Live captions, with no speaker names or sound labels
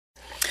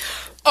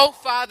Oh,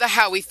 Father,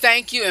 how we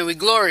thank you and we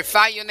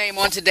glorify your name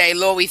on today.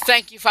 Lord, we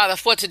thank you, Father,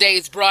 for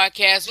today's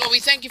broadcast. Lord, we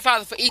thank you,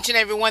 Father, for each and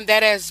every one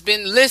that has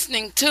been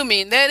listening to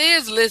me and that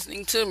is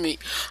listening to me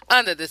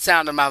under the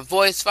sound of my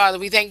voice, Father.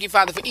 We thank you,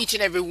 Father, for each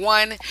and every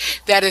one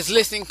that is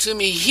listening to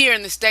me here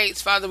in the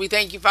States, Father. We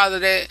thank you, Father,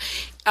 that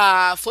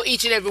for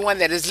each and every one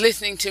that is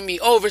listening to me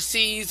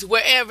overseas,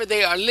 wherever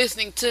they are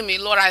listening to me.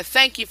 Lord, I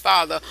thank you,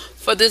 Father,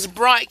 for this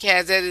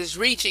broadcast that is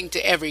reaching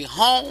to every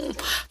home.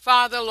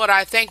 Father, Lord,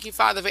 I thank you,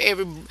 Father, for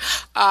every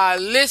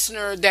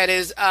listener that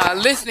is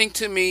listening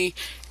to me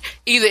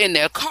either in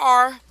their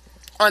car,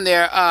 on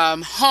their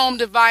home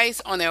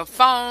device, on their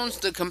phones,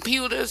 the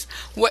computers,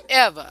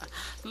 whatever.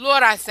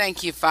 Lord, I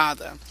thank you,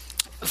 Father,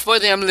 for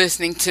them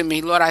listening to me.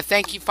 Lord, I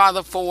thank you,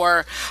 Father,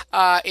 for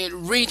it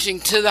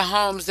reaching to the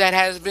homes that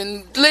has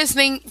been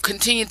listening.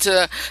 Continue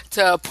to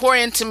pour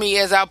into me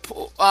as I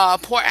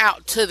pour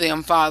out to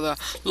them, Father.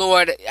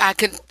 Lord, I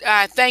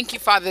thank you,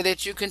 Father,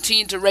 that you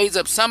continue to raise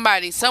up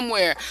somebody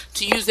somewhere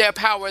to use their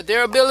power,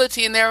 their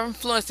ability, and their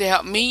influence to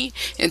help me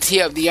and to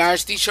help the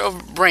RHD Show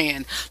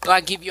brand. Lord,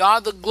 I give you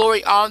all the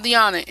glory, all the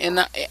honor,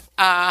 and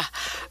I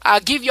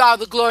give you all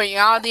the glory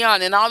and all the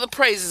honor and all the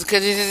praises,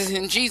 because it is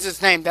in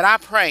Jesus' name that I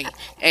pray.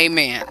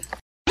 Amen.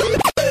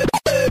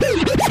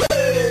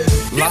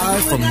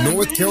 Live from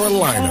North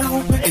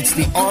Carolina, it's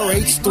the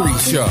RH3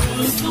 Show.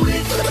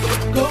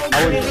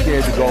 I wasn't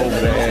scared to go over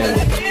there.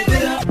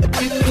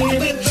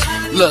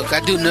 Look, I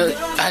do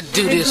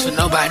this for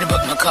nobody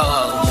but my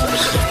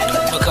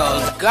co-host,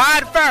 because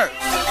God first,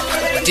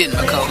 then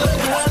my co-host.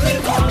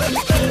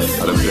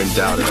 I done been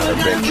doubted, I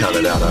done been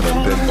counted out, I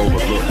done been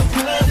overlooked.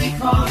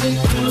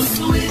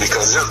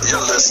 Because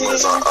your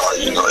listeners are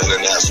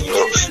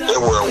international, they're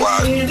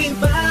worldwide.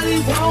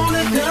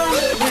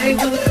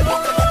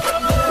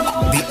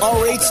 The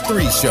RH3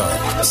 Show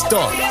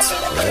starts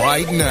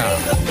right now.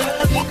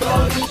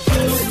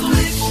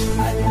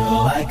 I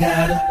know I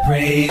gotta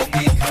praise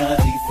because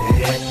he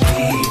set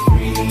me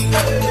free.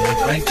 The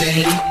price that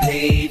he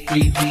paid,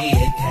 free me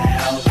at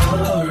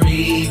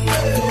Calvary. So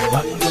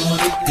I'm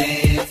gonna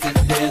dance and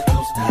there's no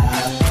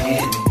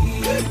stopping me.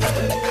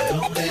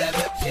 Don't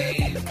ever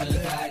change 'cause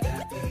I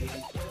got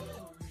victory.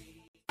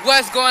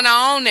 What's going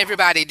on,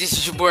 everybody? This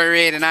is your boy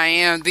Red, and I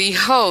am the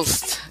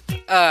host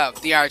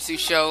of the R2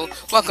 Show.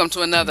 Welcome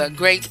to another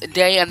great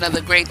day,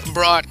 another great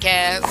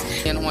broadcast.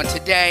 And on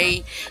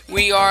today,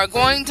 we are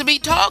going to be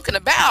talking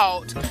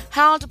about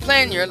how to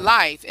plan your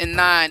life in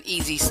 9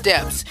 easy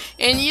steps.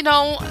 And I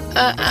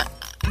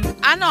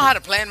know how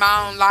to plan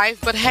my own life,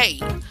 but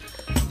hey,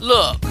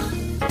 look,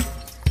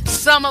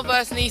 some of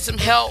us need some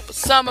help.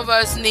 Some of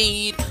us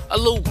need a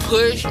little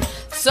push.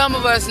 Some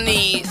of us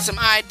need some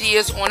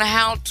ideas on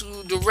how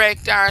to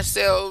direct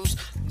ourselves.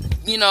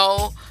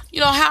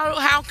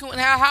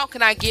 How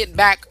can I get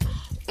back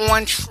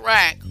on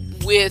track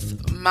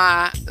with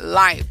my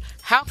life?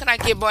 How can I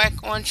get back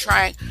on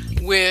track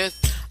with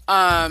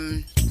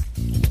some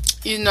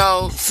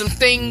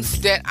things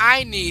that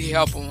I need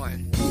help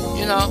on?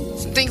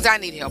 Some things I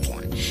need help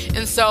on.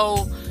 And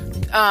so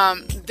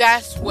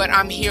that's what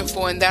I'm here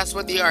for, and that's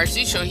what the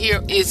RC Show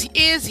here is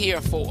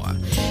here for,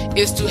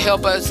 is to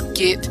help us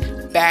get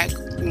back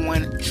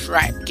on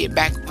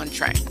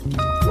track.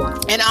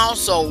 And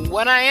also,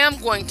 what I am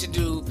going to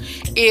do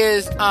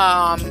is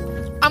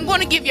I'm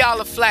going to give y'all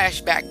a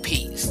flashback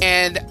piece,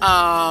 and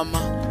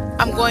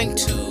I'm going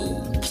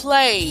to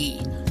play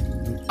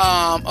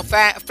a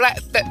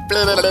flashback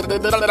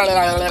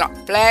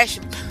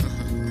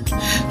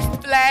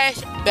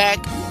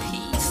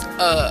piece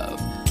of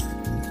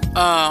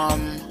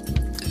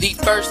the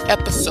first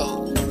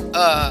episode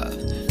of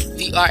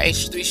the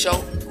RH3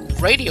 Show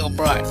radio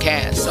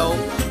broadcast. So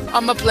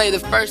I'm going to play the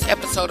first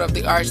episode of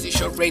the RH3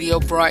 Show radio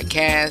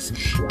broadcast,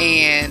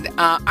 and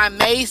I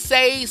may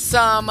say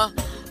some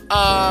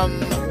I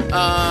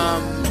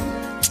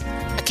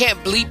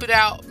can't bleep it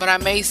out, but I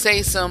may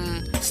say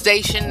some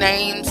station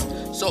names,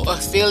 so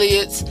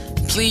affiliates,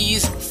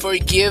 please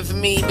forgive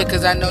me,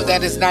 because I know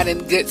that is not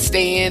in good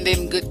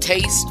good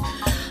taste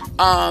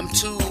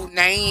to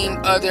name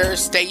other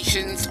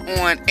stations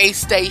on a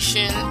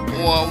station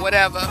or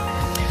whatever.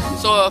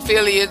 So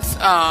affiliates,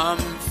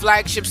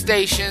 flagship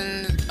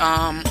stations,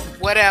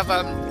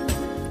 whatever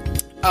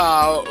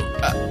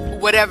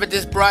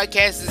this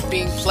broadcast is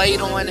being played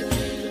on,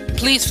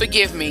 please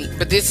forgive me,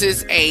 but this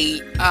is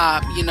a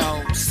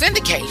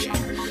syndication,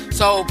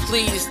 so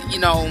please,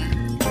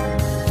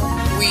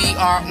 we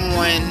are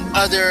on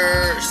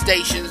other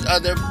stations,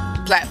 other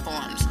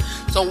platforms.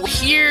 So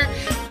here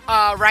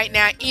right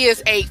now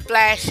is a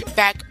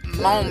flashback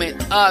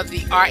moment of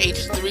the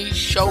RH3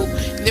 Show,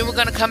 and then we're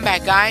gonna come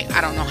back, guys.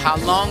 I don't know how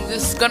long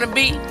this is gonna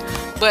be,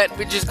 but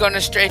we're just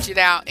gonna stretch it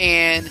out,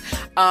 and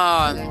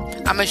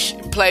I'm gonna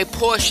play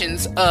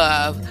portions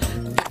of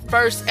the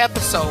first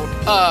episode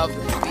of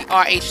the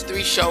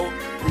RH3 Show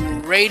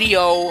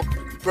radio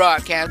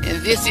broadcast,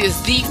 and this is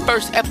the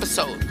first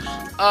episode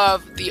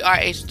of the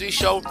RH3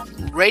 Show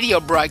radio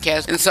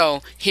broadcast. And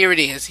so here it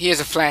is. Here's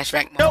a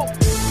flashback moment.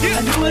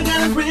 I know I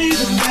gotta praise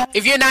him.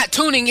 If you're not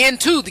tuning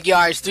into the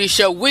RH3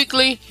 Show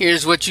weekly,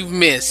 here's what you've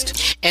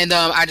missed. And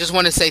I just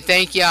want to say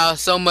thank y'all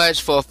so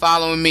much for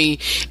following me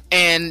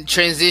and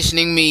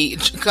transitioning me,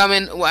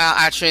 coming while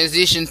I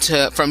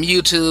transitioned from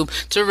YouTube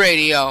to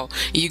radio.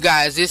 You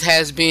guys, this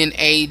has been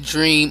a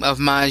dream of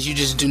mine. You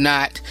just do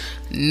not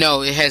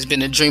know. It has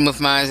been a dream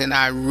of mine, and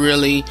I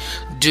really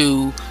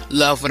do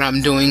love what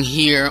I'm doing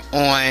here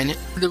on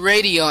the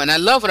radio, and I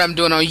love what I'm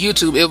doing on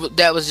YouTube.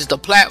 That was just a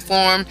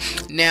platform.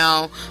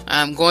 Now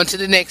I'm going to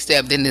the next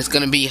step, then it's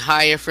going to be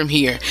higher from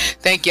here.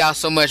 Thank y'all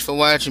so much for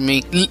watching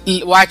me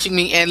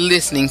and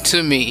listening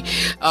to me.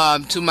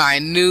 To my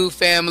new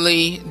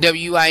family,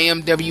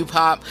 WIM,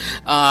 Pop,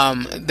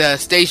 the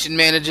station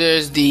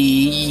managers,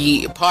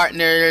 the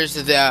partners,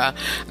 the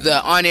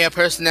on-air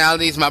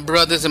personalities, my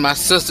brothers and my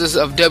sisters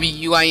of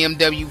WIM,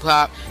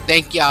 Pop,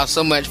 thank y'all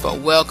so much for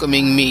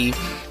welcoming me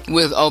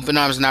with open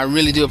arms, and I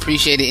really do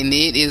appreciate it, and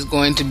it is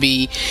going to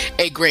be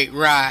a great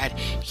ride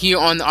here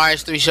on the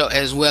RH3 Show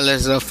as well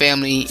as a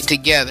family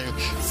together.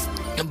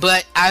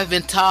 But I've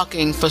been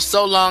talking for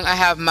so long. I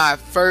have my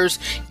first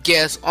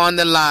guest on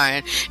the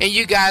line, and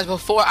you guys,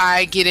 before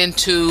we get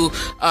into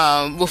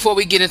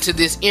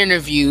this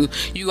interview,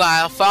 you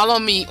guys follow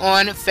me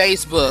on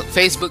Facebook,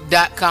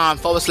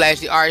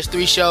 facebook.com/the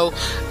RH3 Show,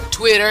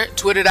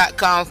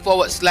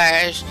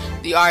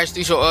 twitter.com/the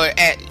RH3 Show, or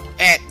at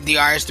the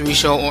RH3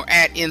 Show, or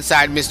at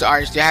Inside Mr.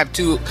 RH3. I have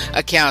two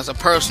accounts, a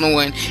personal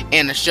one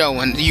and a show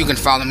one. You can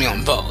follow me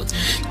on both.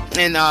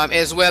 And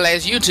as well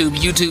as YouTube,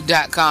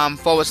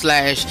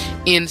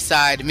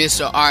 youtube.com/Inside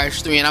Mr.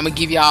 RH3. And I'm going to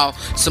give y'all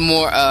some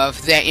more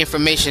of that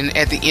information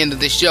at the end of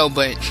the show.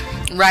 But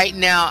right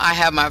now, I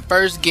have my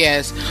first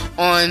guest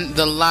on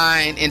the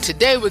line, and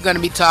today we're going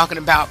to be talking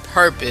about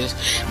purpose,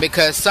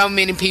 because so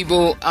many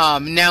people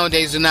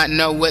nowadays do not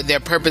know what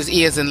their purpose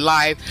is in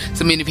life.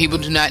 So many people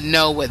do not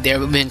know what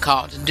they've been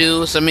called to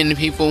do. So many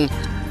people,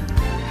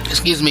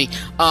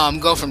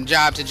 go from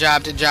job to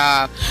job to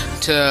job,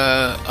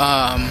 to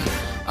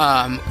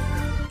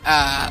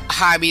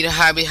hobby to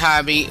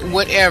hobby,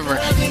 whatever.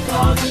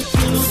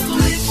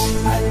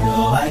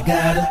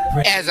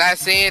 As I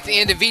say at the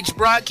end of each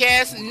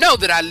broadcast, know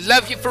that I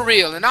love you for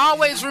real, and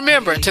always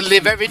remember to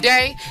live every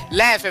day,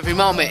 laugh every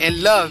moment,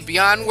 and love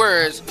beyond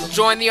words.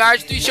 Join the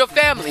RH3 Show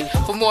family.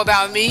 For more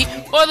about me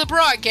or the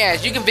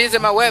broadcast, you can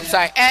visit my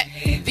website at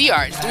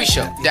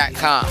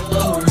therh3show.com.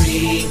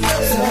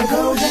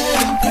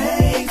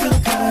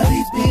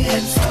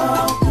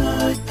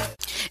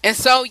 And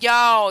so,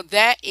 y'all,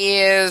 that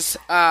is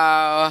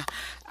a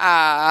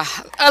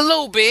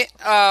little bit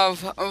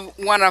of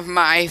one of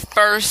my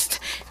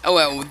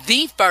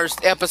the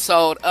first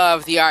episode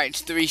of the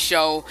RH3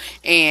 Show,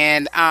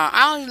 and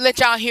I'll let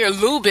y'all hear a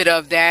little bit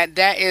of that.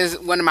 That is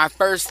one of my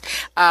first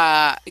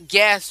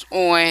guests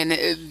on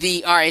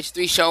the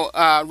RH3 Show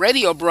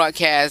radio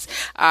broadcast,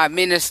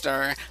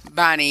 Minister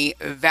Bonnie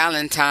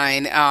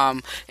Valentine,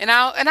 and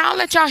I'll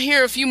let y'all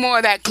hear a few more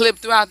of that clip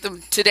throughout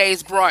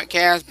today's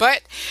broadcast.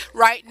 But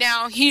right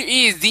now, here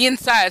is the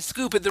inside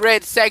scoop of the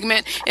red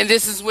segment, and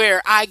this is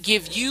where I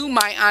give you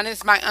my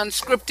honest, my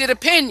unscripted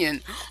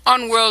opinion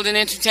on world and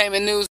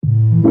entertainment news.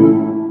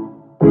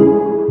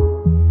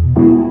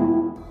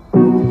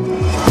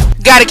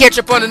 Gotta catch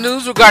up on the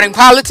news regarding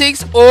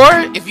politics, or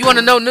if you want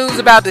to know news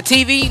about the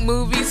TV,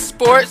 movies,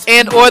 sports,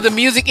 and or the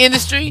music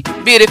industry,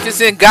 be it if it's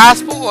in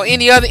gospel or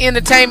any other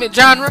entertainment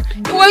genre,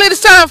 well, it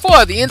is time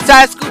for the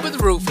Inside Scoop of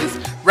the Rufus,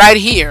 right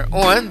here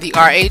on the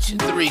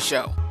RH3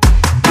 Show.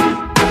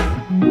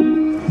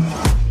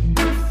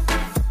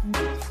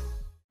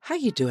 How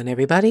you doing,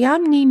 everybody?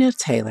 I'm Nina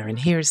Taylor, and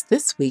here's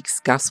this week's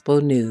gospel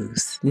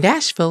news.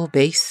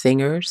 Nashville-based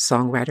singer,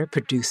 songwriter,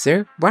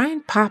 producer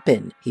Brian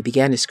Poppin. He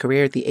began his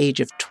career at the age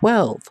of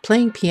 12,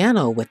 playing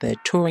piano with a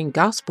touring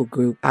gospel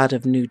group out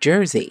of New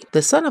Jersey.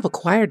 The son of a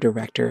choir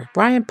director,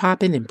 Brian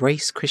Poppin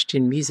embraced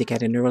Christian music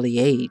at an early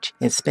age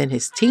and spent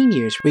his teen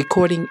years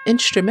recording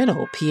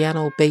instrumental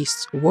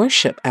piano-based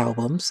worship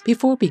albums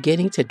before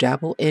beginning to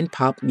dabble in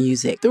pop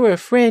music. Through a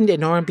friend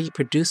and R&B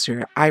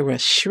producer, Ira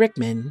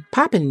Schrickman,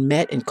 Poppin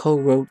met and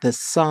co-wrote the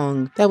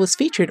song that was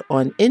featured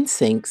on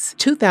NSYNC's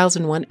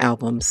 2001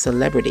 album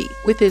Celebrity.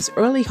 With his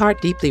early heart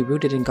deeply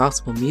rooted in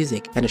gospel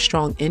music and a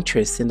strong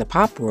interest in the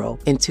pop world,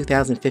 in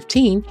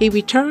 2015 he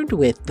returned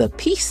with the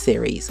Peace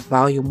Series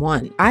Volume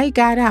 1. I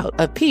Got Out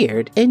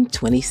appeared in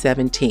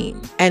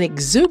 2017. An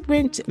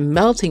exuberant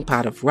melting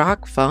pot of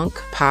rock,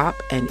 funk, pop,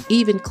 and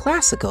even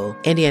classical,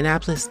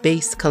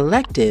 Indianapolis-based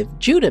collective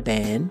Judah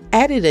Band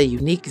added a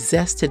unique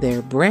zest to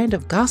their brand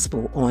of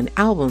gospel on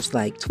albums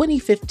like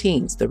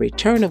 2015's The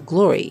Return of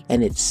Glory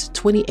and its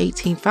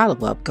 2018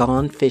 follow-up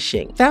Gone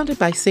Fishing. Founded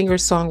by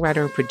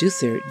singer-songwriter and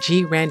producer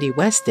G. Randy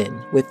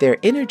Weston, with their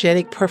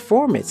energetic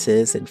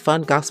performances and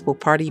fun gospel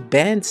party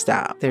band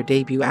style, their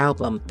debut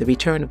album, The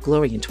Return of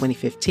Glory, in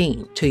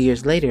 2015. 2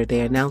 years later, they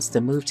announced a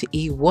move to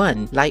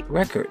E1 Light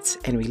Records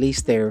and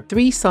released their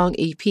 3-song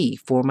EP,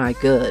 For My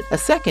Good. A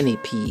second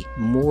EP,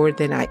 More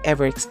Than I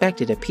Ever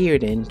Expected,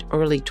 appeared in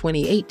early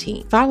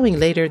 2018, following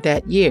later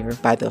that year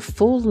by the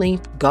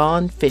full-length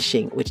Gone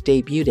Fishing, which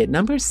debuted at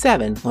number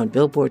 7 on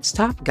Billboard's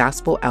top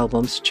gospel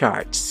albums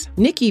charts.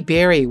 Nikki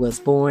Berry was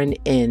born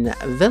in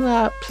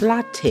Villa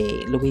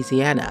Platte,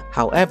 Louisiana.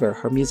 However,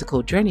 her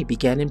musical journey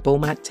began in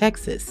Beaumont,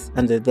 Texas,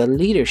 under the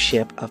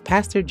leadership of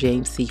Pastor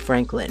James C.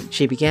 Franklin.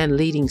 She began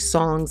leading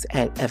songs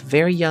at a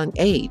very young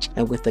age,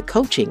 and with the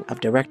coaching of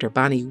director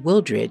Bonnie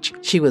Wildridge,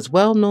 she was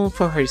well known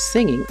for her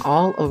singing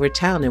all over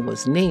town and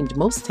was named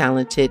most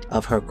talented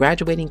of her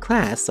graduating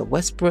class of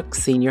Westbrook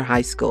Senior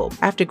High School.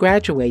 After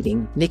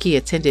graduating, Nikki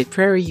attended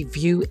Prairie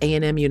View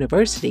A&M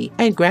University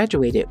and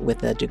graduated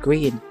with a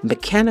degree in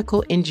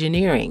mechanical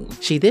engineering.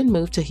 She then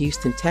moved to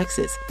Houston,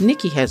 Texas.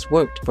 Nikki has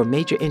worked for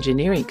major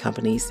engineering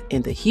companies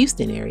in the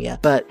Houston area,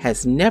 but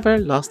has never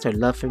lost her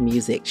love for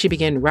music. She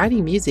began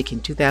writing music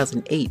in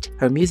 2008.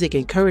 Her music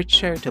encouraged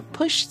her to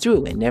push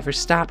through and never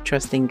stop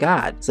trusting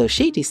God, so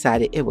she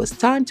decided it was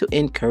time to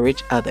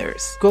encourage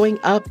others. Growing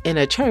up in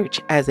a church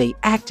as an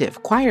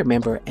active choir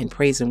member and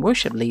praise and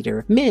worship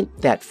leader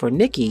meant that for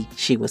Nikki,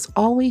 she was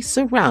always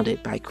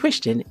surrounded by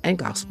Christian and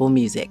gospel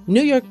music.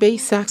 New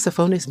York-based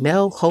saxophonist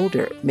Mel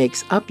Holder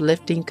makes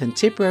uplifting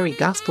contemporary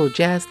gospel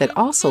jazz that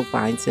also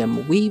finds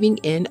him weaving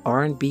in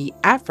R&B,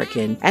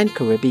 African, and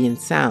Caribbean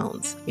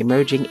sounds.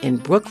 Emerging in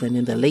Brooklyn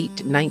in the late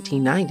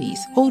 1990s,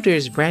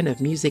 Holder's brand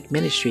of music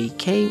ministry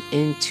came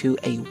into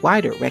a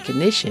wider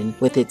recognition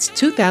with its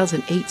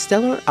 2008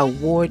 Stellar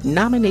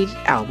Award-nominated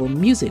album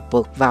Music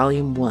Book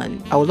Volume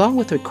 1. Along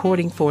with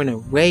recording for an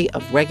array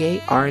of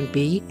reggae,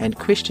 R&B, and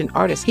Christian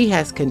artists, he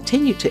has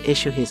continued to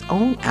issue his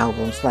own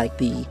albums like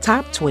the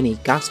Top 20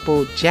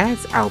 Gospel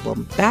Jazz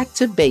album Back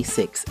to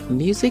Basics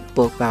Music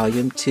Book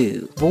Volume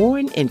 2.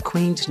 Born in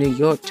Queens, New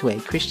York to a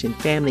Christian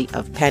family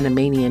of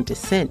Panamanian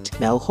descent,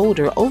 Mel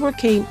Holder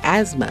overcame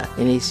asthma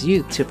in his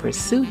youth to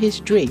pursue his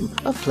dream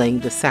of playing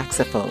the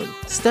saxophone,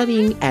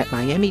 studying at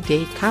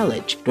Miami-Dade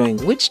College, during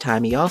which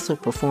time he also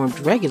performed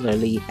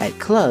regularly at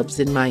clubs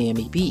in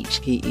Miami Beach.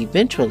 He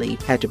eventually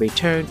had to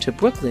return to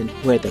Brooklyn,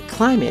 where the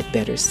climate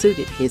better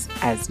suited his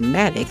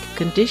asthmatic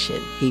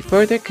condition. He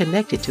further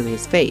connected to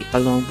his faith.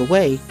 Along the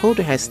way,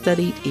 Holder has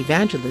studied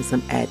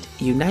evangelism at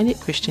United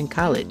Christian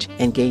College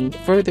and gained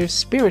further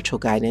spiritual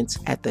guidance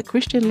at the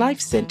Christian Life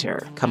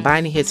Center.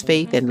 Combining his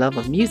faith and love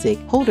of music,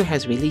 Holder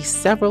has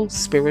released several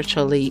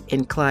spiritually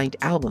inclined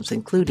albums,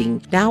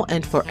 including Now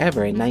and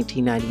Forever in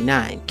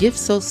 1999, Gift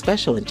So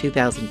Special in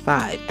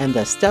 2005, and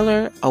the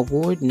Stellar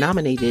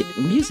Award-nominated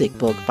Music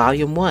Book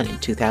Volume 1 in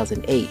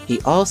 2008.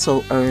 He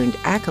also earned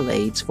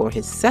accolades for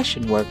his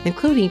session work,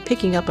 including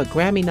picking up a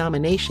Grammy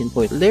nomination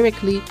for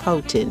Lyrically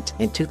Potent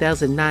in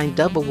 2009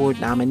 Dove Award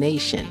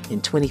nomination.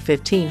 In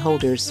 2015,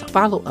 Holder's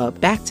follow-up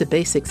Back to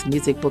Basics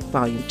Music Book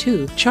Volume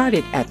 2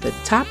 charted at the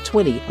top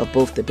 20 of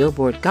both the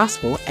Billboard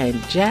Gospel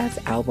and Jazz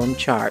album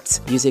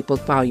charts. Music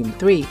Book Volume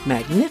 3,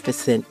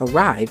 Magnificent,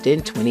 arrived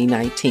in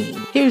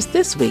 2019. Here's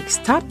this week's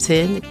Top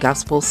 10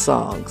 Gospel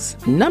Songs.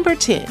 Number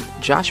 10,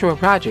 Joshua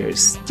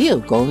Rogers, Still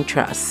Gon'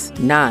 Trust.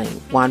 9,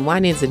 Juan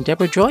Winans and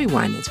Deborah Joy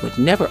Winans with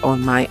Never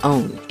on My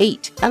Own.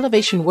 8,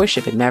 Elevation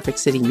Worship and Maverick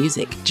City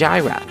Music,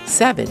 Gyra.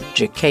 7,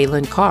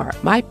 Jacqueline Carr,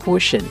 My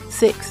Portion.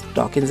 6,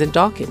 Dawkins and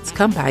Dawkins,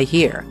 Come By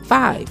Here.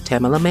 5,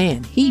 Tamala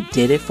Mann, He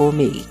Did It For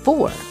Me.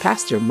 4,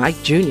 Pastor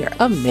Mike Jr.,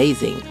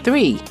 Amazing.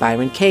 3,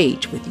 Byron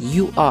Cage with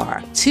You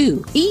Are.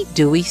 2, E.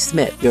 Dewey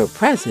Smith, Your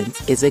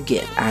Presence Is a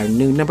Gift. Our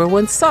new number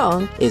 1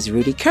 song is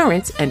Rudy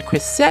Currents and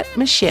Chrisette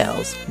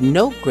Michelle's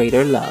No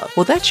Greater Love.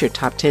 Well, that's your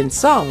top 10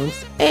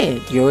 songs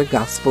and your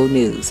gospel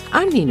news.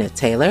 I'm Nina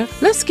Taylor.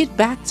 Let's get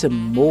back to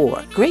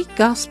more great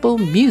gospel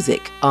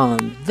music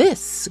on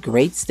this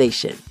great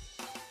station.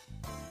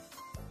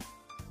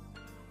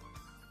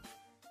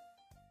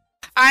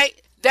 All right,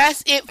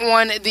 that's it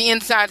on the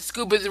Inside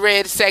Scoop of the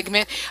Red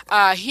segment.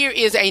 Here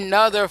is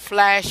another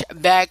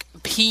flashback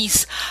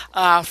piece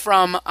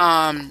from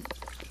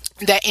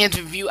that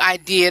interview I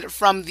did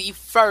from the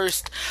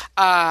first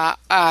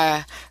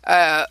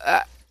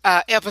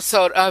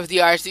episode of the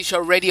RH3 Show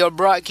radio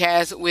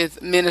broadcast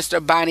with Minister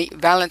Bonnie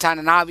Valentine,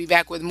 and I'll be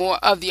back with more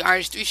of the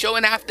RH3 Show.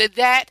 And after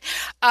that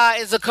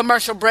is a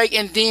commercial break,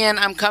 and then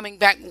I'm coming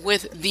back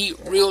with the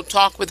Real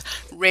Talk with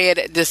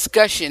Red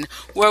discussion,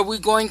 where we're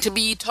going to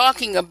be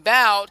talking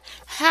about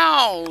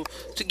how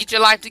to get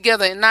your life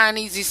together in 9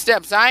 easy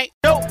steps. All right.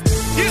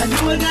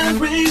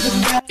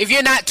 If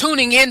you're not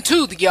tuning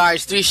into the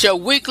RH3 Show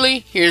weekly,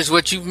 here's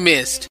what you've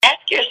missed.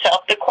 Ask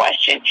yourself the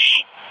question,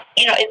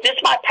 is this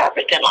my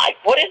purpose in life?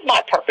 What is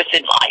my purpose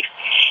in life?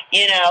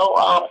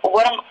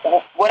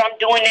 What I'm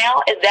doing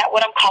now, is that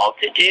what I'm called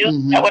to do?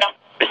 Mm-hmm. Is that what I'm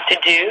supposed to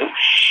do?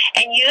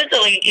 And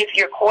usually, if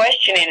you're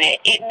questioning it,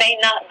 it may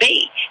not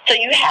be. So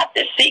you have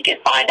to seek and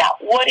find out,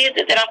 what is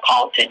it that I'm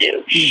called to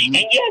do? Mm-hmm.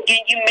 And again,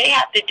 you may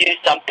have to do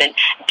something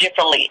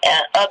differently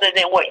other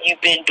than what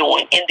you've been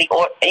doing in the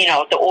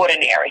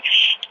ordinary,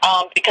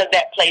 because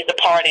that plays a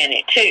part in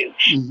it too.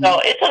 Mm-hmm. So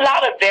it's a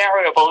lot of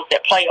variables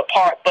that play a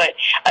part. But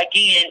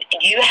again,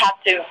 you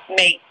have to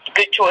make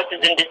good choices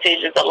and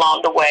decisions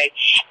along the way.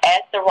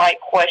 Ask the right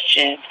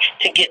questions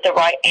to get the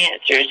right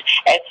answers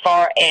as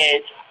far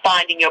as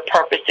finding your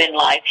purpose in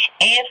life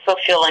and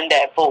fulfilling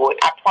that void.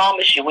 I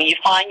promise you, when you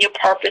find your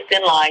purpose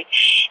in life,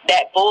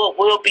 that void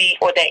will be,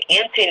 or that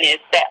emptiness,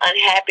 that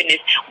unhappiness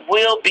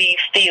will be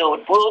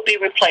filled, will be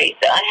replaced.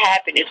 The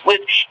unhappiness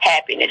with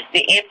happiness,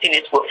 the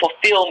emptiness with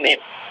fulfillment.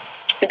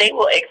 They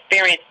will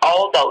experience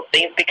all those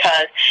things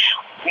because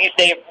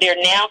they're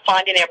now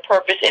finding their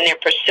purpose and they're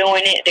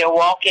pursuing it, they're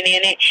walking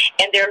in it,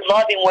 and they're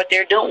loving what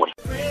they're doing.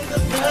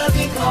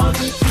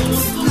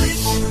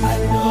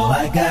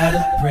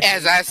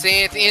 As I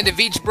say at the end of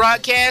each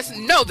broadcast,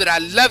 know that I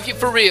love you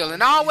for real.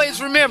 And always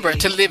remember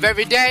to live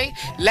every day,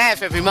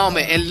 laugh every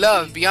moment, and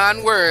love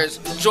beyond words.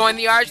 Join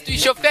the RH3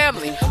 Show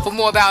family. For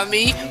more about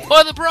me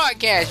or the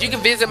broadcast, you can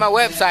visit my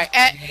website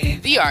at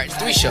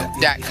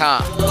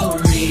therh3show.com.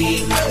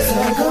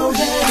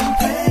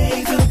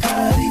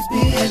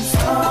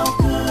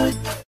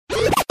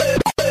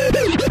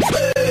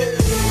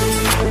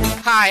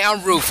 Hi,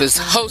 I'm Rufus,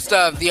 host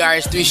of the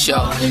RH3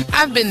 Show.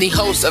 I've been the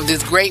host of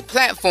this great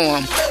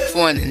platform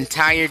for an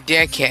entire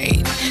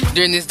decade.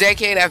 During this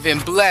decade, I've been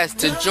blessed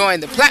to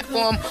join the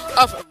platform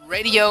of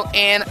radio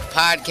and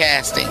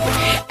podcasting.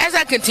 As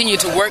I continue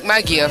to work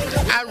my gift,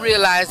 I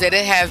realize that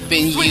it has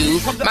been you,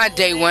 my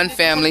day one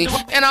family,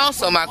 and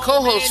also my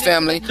co-host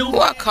family, who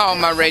I call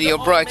my radio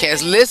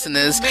broadcast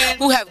listeners,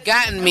 who have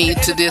gotten me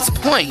to this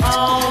point.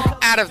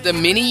 Out of the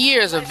many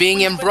years of being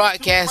in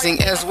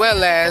broadcasting as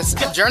well as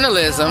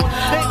journalism,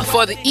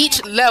 for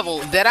each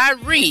level that I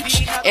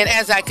reach, and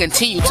as I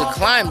continue to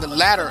climb the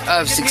ladder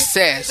of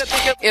success,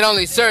 it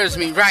only serves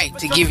me right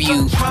to give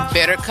you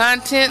better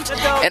content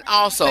and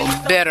also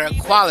better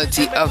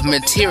quality of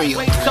material.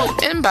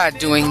 And by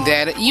doing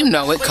that, you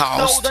know it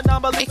costs.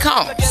 It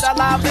costs.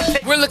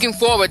 We're looking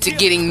forward to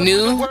getting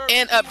new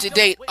and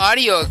up-to-date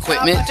audio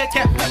equipment,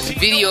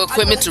 video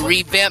equipment to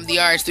revamp the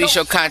RH3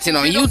 Show content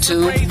on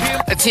YouTube,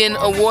 attend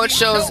award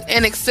shows,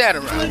 and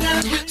etc.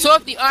 So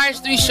if the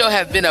RH3 Show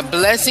have been a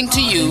blessing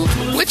to you,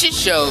 which it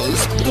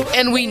shows,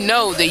 and we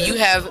know that you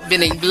have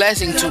been a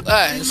blessing to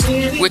us,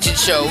 which it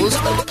shows,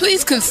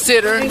 please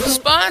consider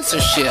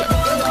sponsorship.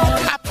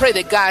 I pray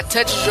that God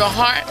touches your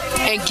heart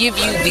and give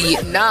you the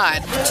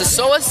nod to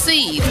sow a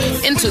seed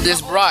into this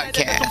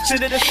broadcast.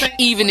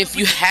 Even if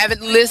you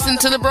haven't listened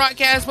to the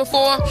broadcast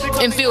before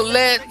and feel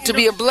led to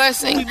be a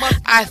blessing,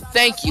 I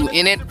thank you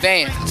in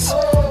advance.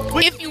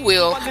 If you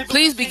will,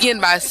 please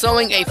begin by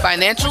sowing a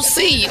financial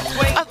seed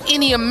of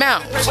any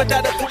amount.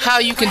 How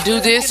you can do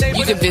this,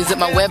 you can visit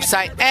my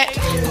website at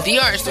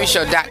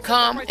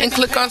therh3show.com and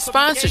click on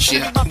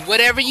sponsorship.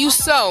 Whatever you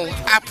sow,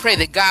 I pray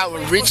that God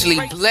will richly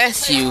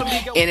bless you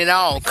and it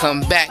all come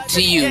back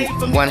to you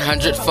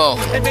 100-fold.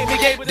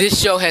 This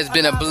show has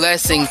been a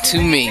blessing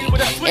to me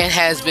and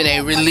has been a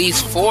release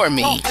for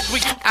me.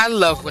 I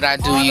love what I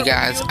do, you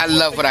guys. I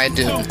love what I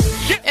do.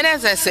 And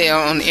as I say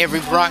on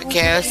every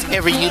broadcast,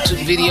 every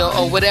YouTube video,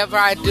 or whatever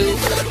I do,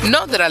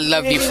 know that I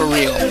love you for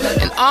real.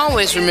 And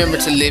always remember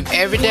to live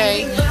every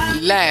day,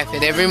 laugh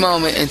at every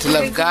moment, and to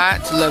love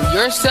God, to love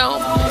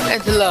yourself,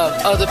 and to love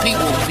other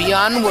people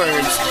beyond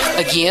words.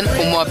 Again,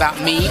 for more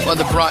about me or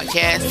the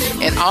broadcast,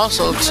 and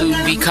also to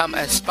become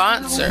a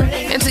sponsor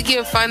and to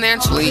give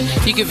financially,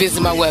 you can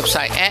visit my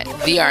website at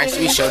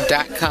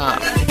therh3show.com.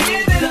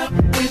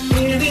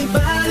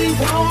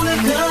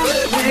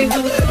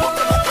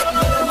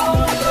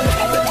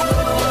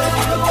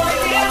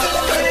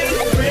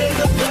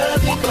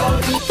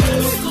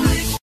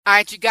 All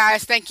right, you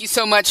guys, thank you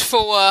so much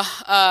for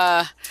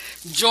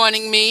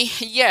joining me.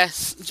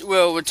 Yes,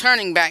 well,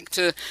 returning back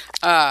to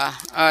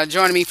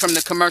joining me from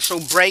the commercial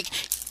break.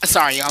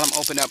 Sorry, y'all, I'm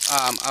opening up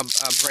a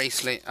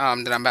bracelet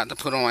that I'm about to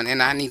put on,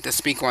 and I need to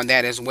speak on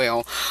that as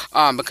well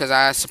because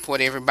I support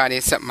everybody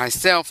except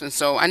myself, and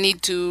so I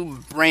need to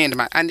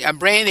I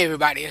brand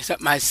everybody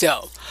except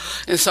myself,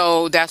 and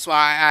so that's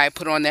why I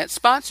put on that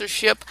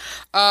sponsorship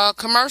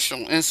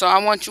commercial, and so I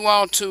want you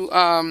all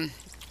to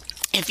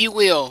if you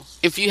will,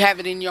 if you have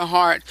it in your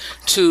heart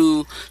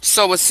to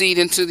sow a seed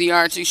into the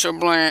RH3 Show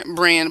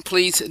brand,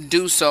 please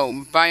do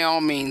so. By all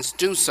means,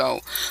 do so.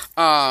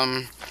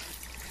 Go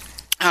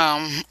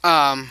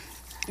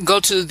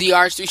to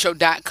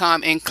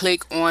therh3show.com and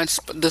click on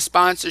the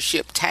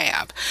sponsorship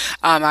tab.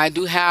 I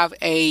do have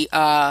a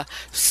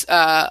Cash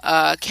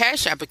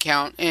App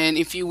account, and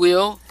if you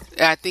will,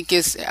 I think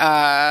it's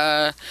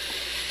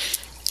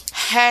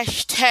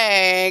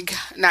hashtag,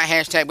 not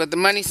hashtag, but the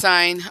money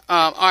sign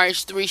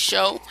RH3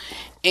 Show,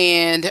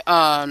 and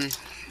let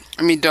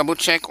me double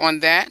check on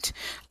that.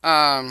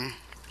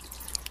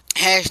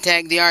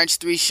 Hashtag the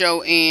RH3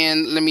 Show,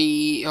 and let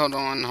me hold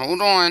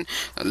on.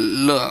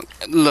 Look,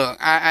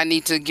 I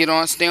need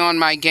to stay on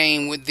my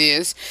game with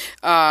this.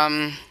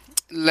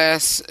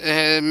 Let's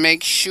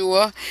make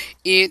sure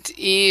it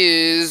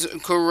is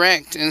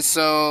correct, and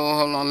so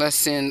hold on, let's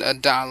send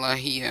 $1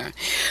 here.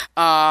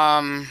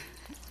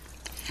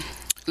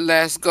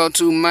 Let's go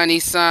to money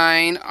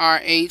sign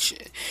RH.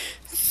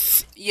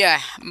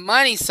 Yeah,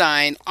 money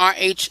sign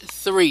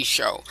RH3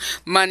 Show.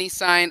 Money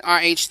sign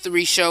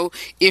RH3 Show,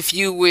 if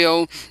you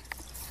will.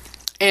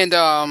 And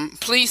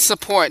please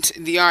support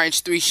the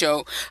RH3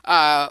 show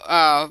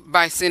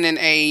by sending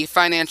a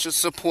financial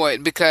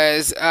support,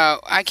 because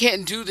I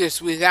can't do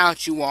this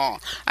without you all.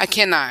 I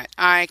cannot.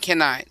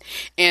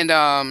 And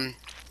I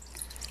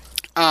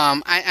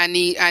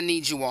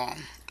need you all.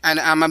 And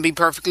I'm gonna be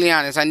perfectly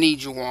honest. I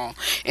need you all,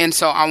 and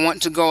so I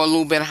want to go a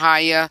little bit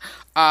higher.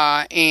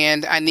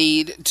 And I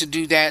need to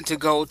do that, to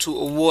go to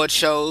award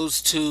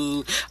shows,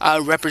 to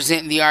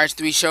represent the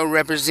RH3 show,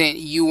 represent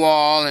you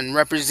all, and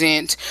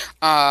represent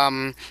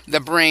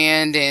the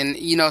brand, and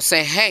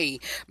say,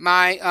 hey,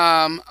 my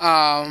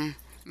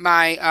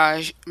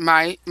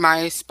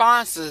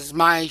sponsors,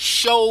 my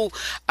show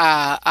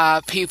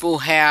people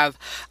have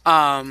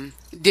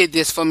did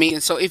this for me.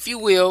 And so if you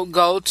will,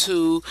 go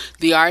to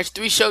the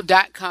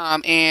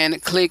rh3show.com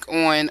and click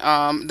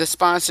on the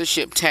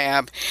sponsorship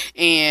tab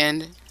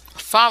and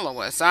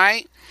follow us. All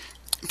right,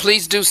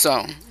 please do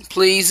so.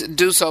 Please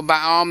do so by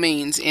all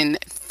means. And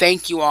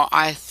thank you all.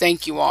 I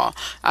thank you all.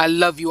 I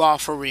love you all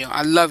for real.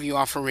 I love you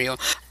all for real.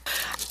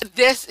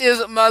 This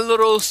is my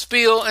little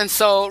spiel, and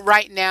so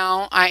right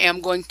now I am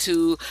going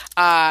to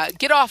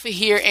get off of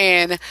here,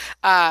 and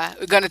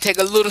we're going to take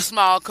a little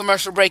small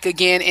commercial break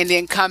again, and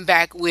then come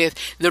back with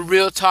the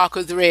Real Talk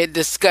with Red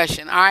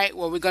discussion. All right,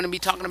 well, we're going to be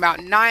talking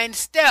about 9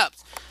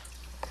 steps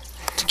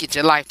to get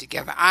your life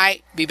together. All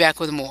right, be back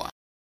with more.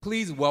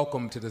 Please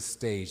welcome to the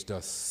stage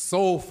the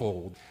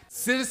soulful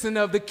citizen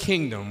of the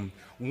kingdom,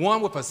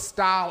 one with a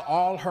style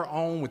all her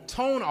own, with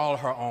tone all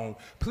her own.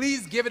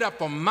 Please give it up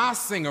for my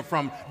singer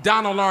from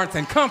Donald Lawrence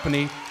and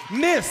Company,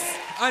 Miss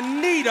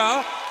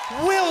Anita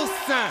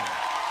Wilson.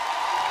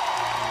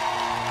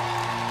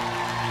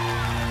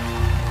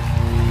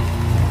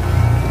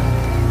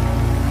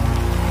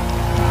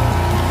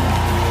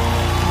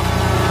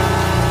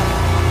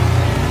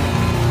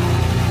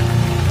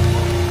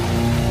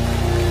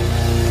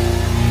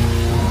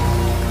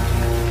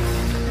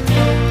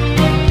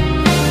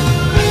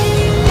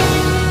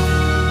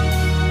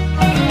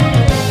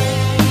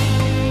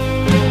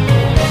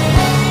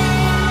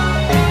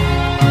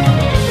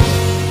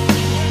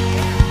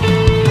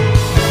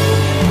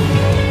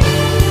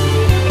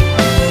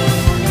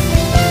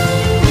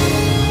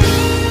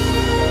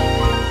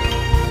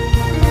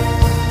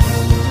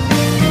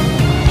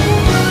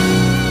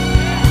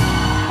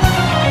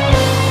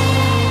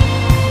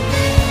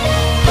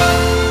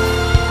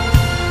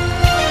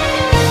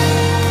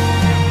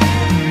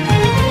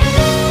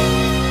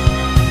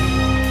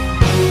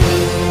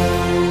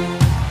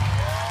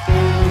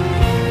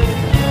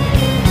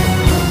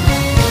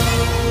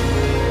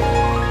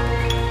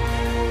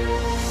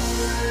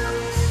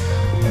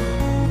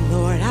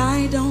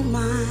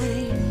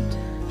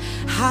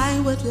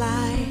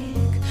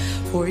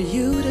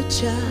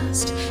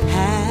 Just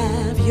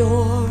have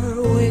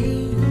your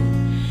way.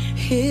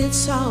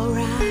 It's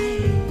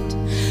alright.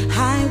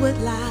 I would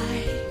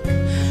like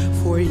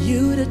for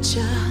you to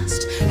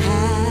just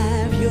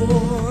have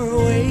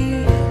your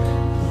way.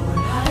 Lord,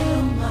 I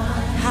don't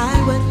mind.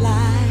 I would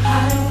like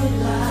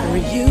for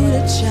you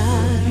to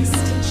just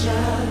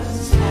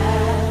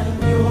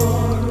have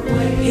your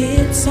way.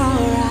 It's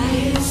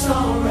alright. It's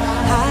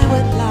alright. I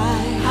would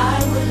like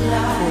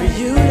for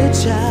you to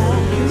just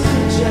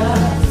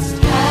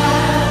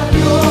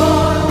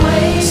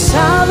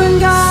Sovereign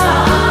God,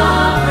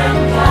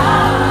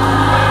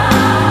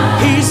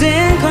 He's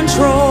in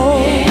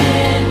control.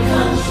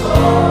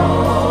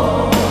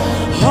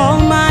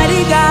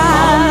 Almighty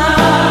God,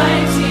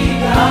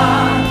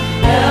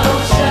 El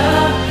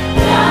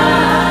Shaddai.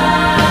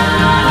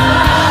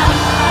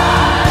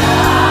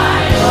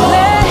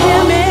 Let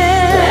Him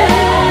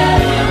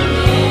in.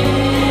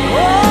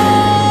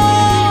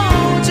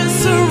 Oh, just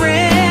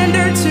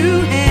surrender to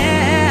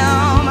Him.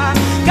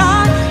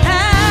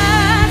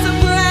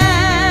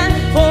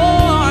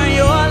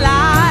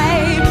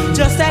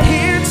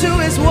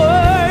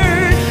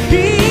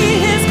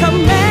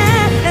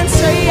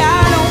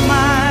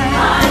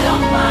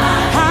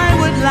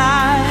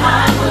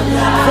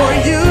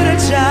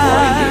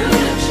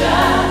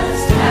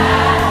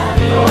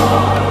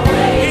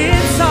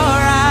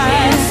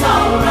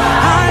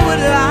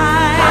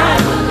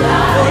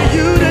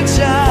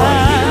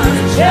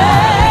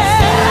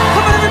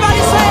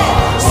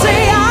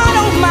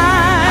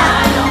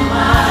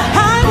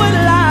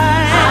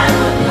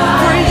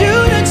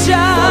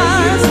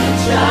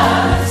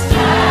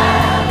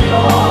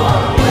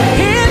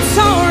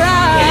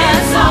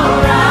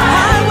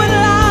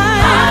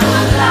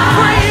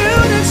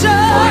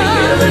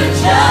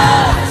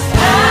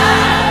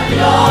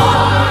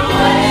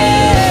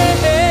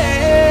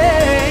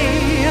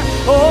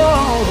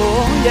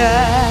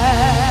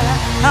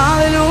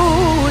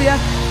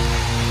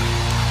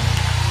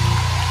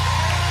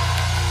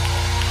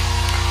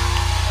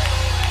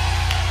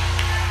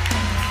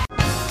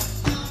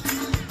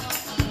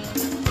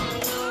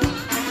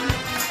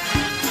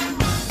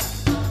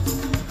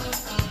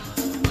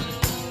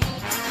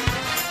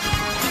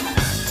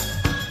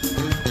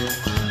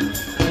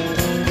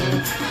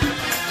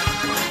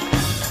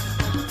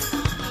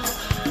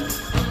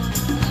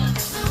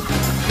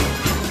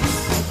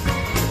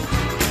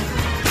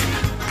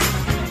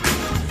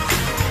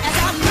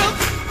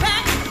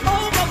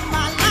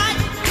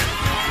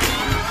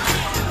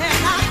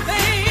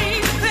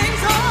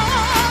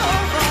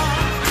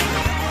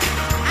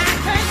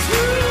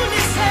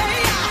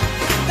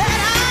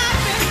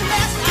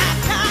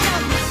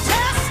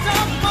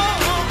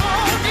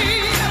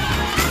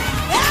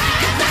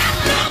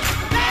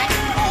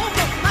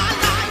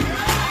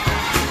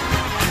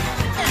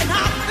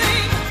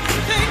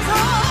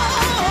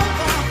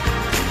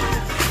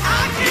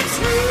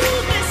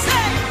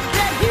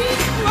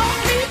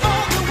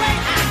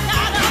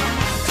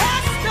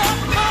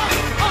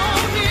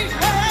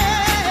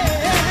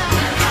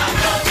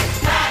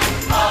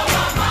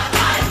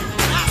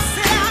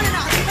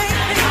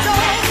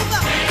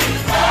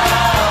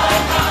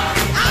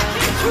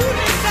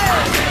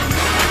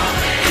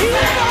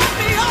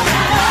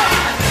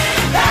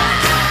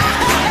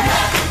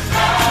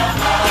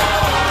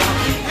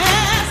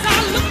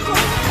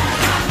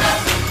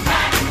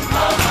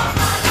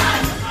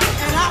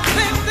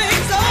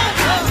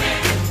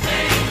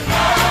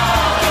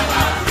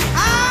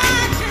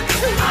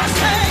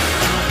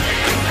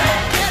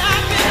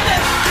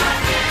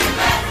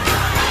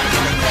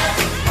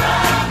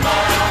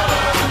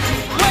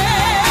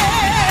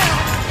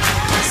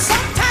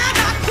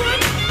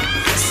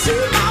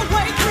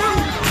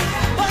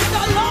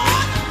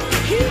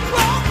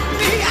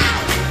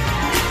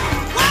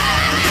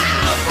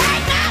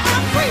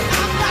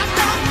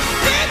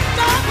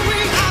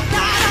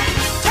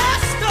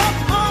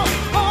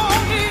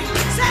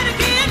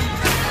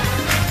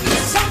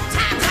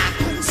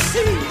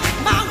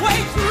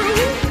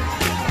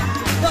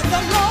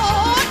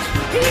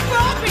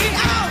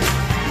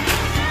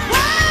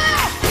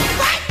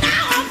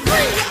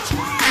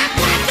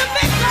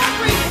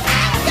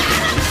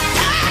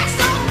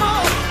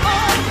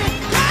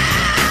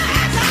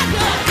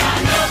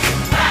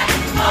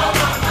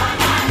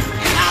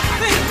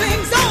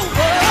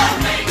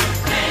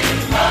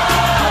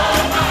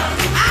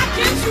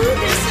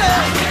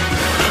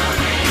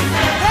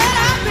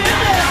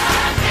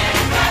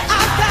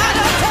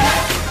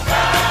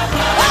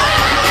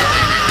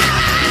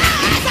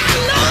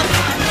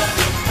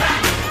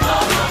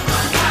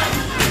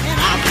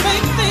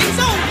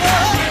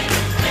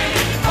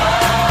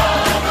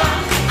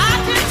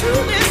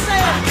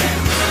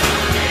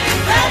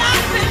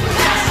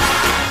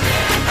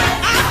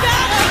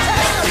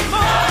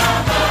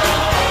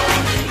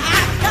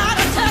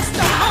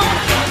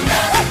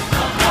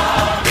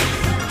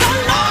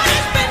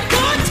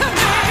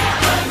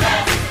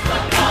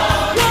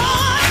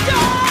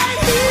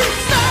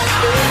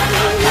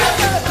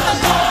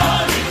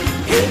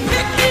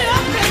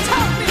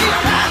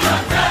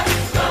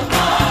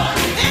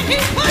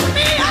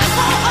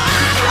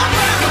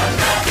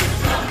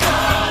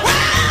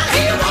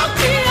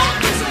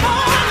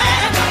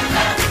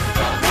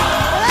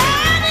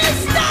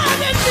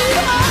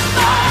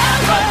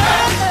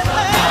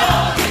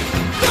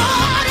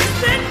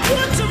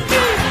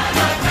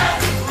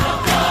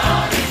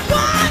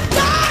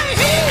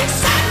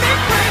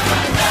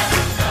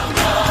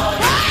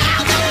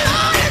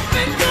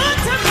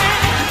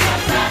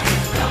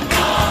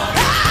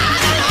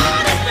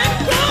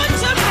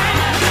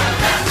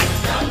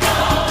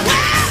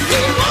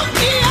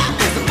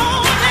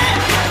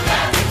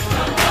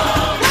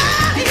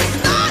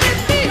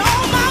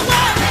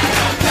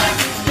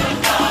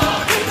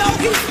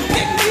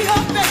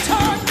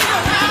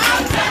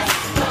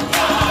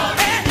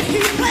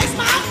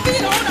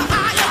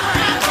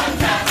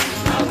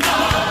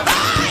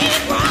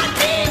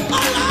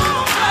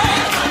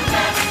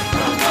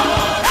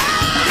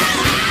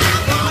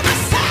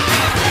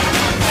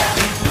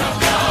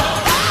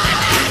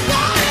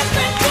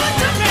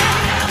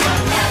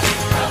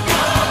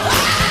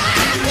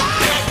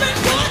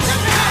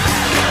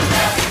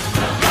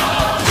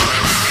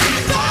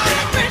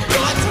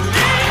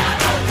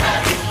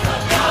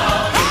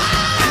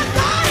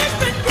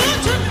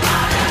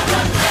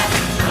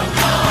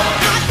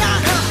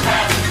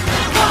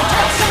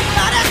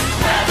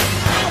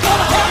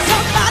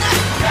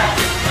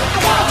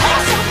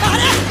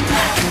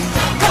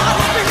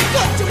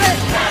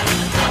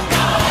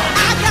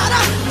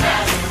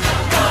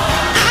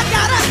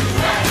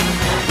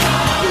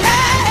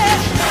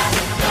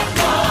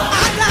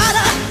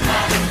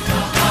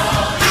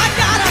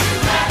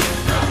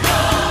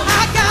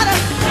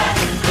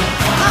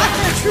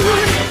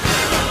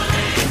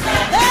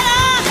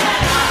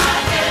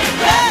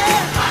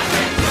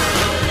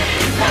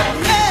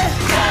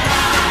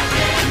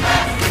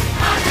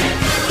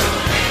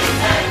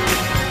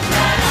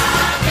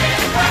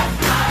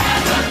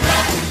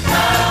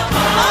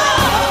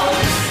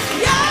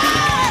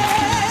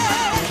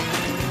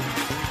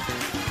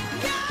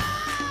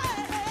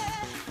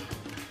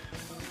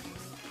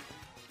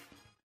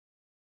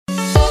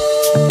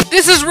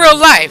 real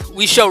life.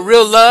 We show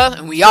real love,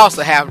 and we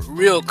also have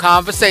real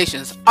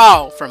conversations,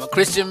 all from a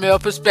Christian male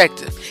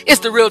perspective.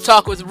 It's the Real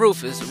Talk with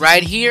Rufus,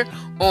 right here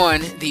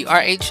on the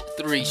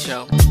RH3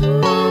 Show.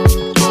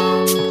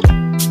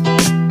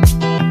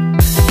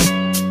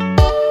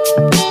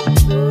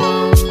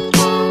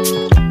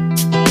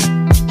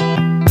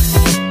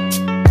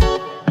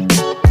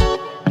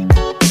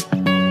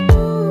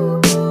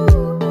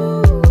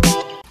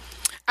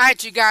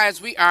 Alright, you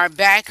guys, we are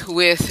back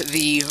with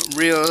the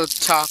Real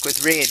Talk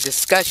with Red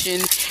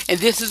discussion, and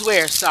this is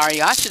where,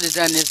 sorry, I should have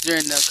done this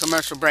during the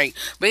commercial break,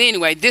 but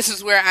anyway, this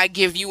is where I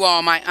give you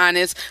all my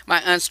honest,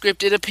 my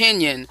unscripted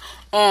opinion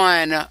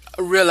on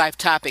real life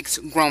topics,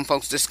 grown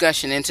folks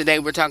discussion. And today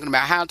we're talking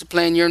about how to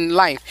plan your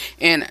life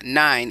in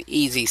 9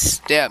 easy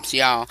steps,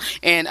 y'all.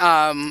 And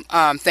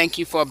thank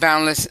you for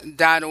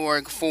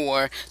boundless.org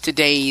for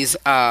today's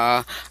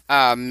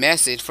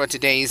message, for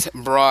today's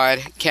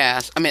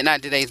broadcast. I mean,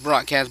 not today's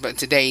broadcast, but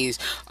today's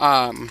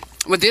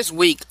this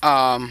week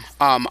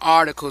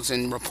articles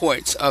and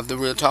reports of the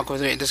Real Talk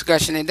with Red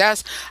discussion. And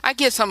I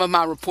get some of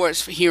my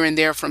reports here and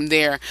there from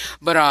there,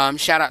 but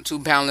shout out to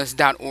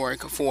boundless.org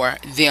for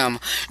them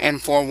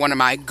and for one of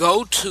my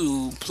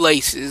go-to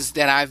places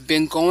that I've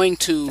been going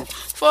to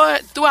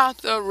throughout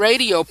the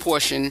radio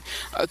portion,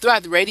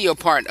 throughout the radio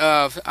part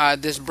of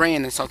this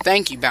brand. And so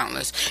thank you,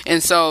 Boundless.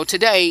 And so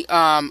today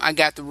I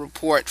got the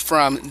report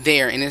from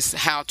there, and it's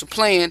how to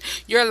plan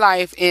your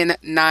life in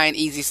 9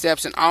 easy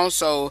steps. And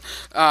also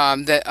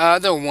the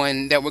other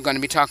one that we're going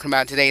to be talking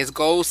about today is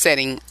goal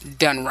setting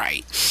done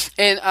right.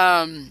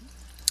 And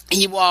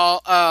you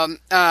all,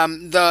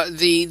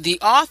 the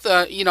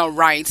author,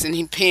 writes, and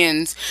he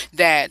pens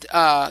that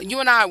you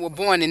and I were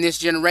born in this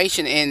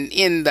generation, and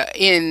in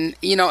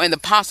the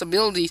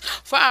possibilities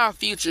for our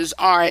futures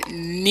are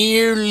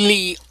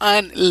nearly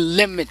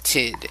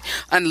unlimited.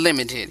 And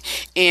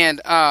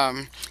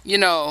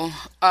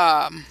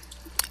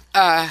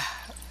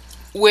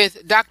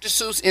with Dr.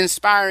 Seuss'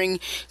 inspiring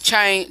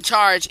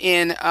charge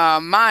in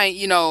mind,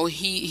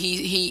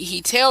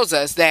 he tells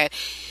us that.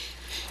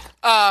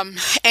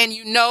 And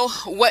you know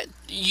what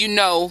you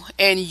know,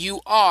 and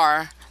you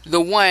are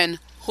the one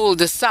who'll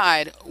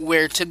decide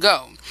where to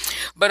go.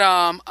 But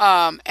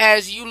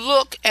as you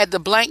look at the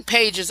blank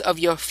pages of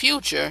your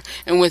future,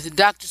 and with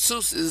Dr.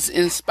 Seuss's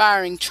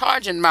inspiring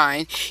charge in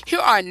mind,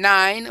 here are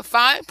 9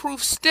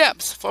 five-proof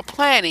steps for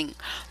planning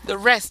the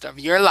rest of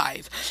your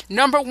life.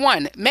 Number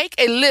 1, make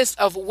a list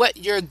of what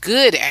you're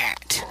good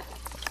at.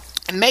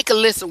 Make a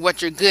list of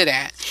what you're good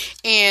at,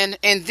 and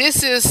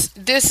this is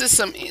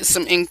some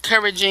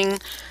encouraging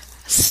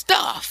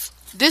stuff.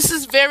 This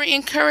is very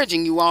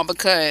encouraging, you all,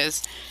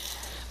 because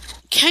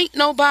can't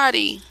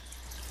nobody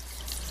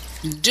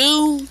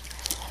do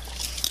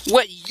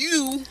what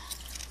you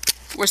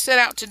were set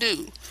out to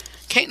do.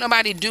 Can't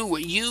nobody do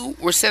what you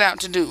were set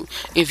out to do.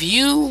 If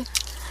you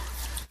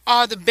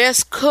are the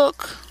best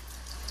cook,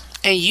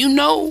 and you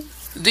know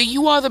that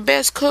you are the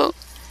best cook,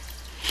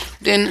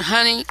 then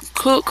honey,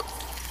 cook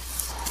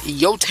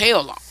your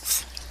tail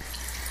off.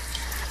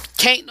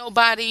 Can't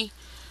nobody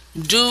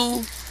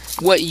do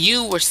what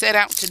you were set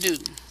out to do.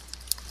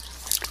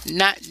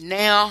 Not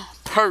now,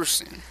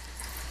 person.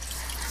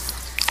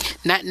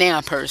 Not now,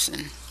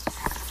 person.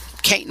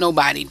 Can't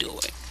nobody do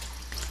it.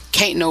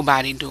 Can't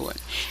nobody do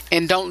it.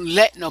 And don't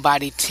let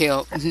nobody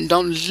tell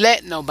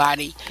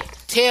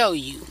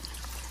you.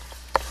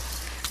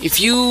 If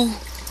you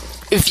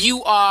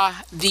are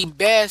the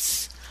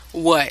best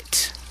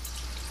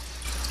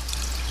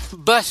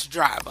bus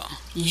driver,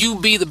 you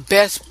be the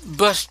best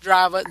bus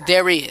driver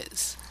there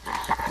is.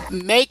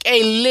 Make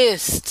a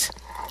list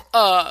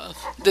of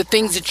the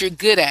things that you're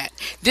good at.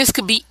 This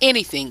could be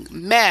anything: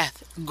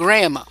 math,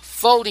 grammar,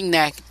 folding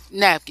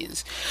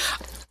napkins,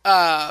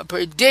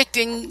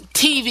 predicting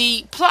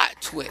TV plot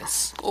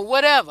twists, or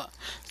whatever.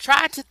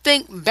 Try to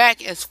think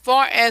back as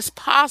far as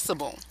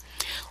possible.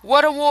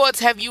 What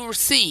awards have you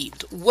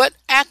received? What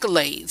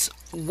accolades?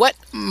 What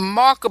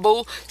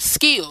markable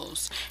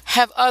skills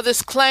have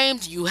others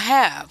claimed you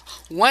have?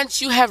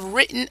 Once you have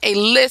written a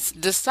list,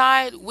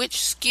 decide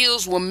which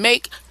skills will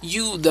make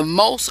you the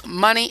most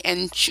money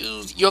and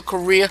choose your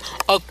career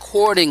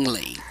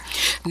accordingly.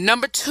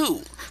 Number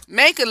 2,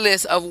 make a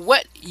list of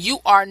what you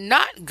are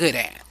not good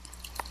at.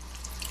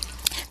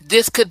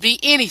 This could be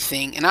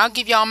anything, and I'll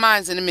give y'all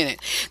mine in a minute.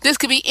 This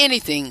could be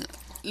anything: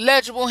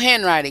 legible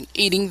handwriting,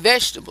 eating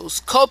vegetables,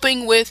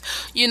 coping with,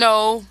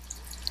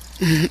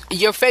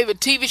 your favorite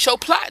TV show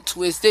plot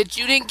twist that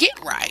you didn't get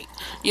right.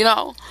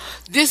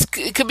 This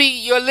could be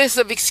your list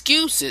of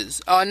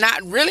excuses, or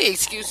not really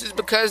excuses,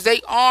 because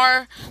they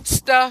are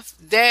stuff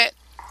that,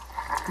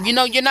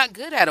 you're not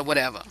good at or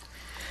whatever.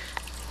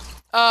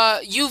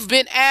 You've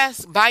been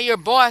asked by your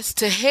boss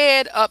to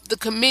head up the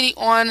committee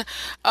on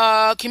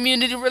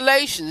community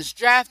relations,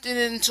 drafted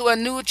into a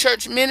new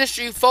church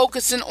ministry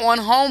focusing on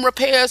home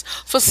repairs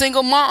for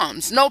single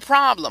moms. No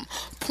problem.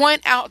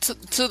 Point out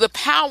to the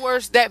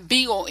powers that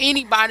be, or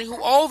anybody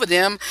who over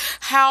them,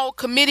 how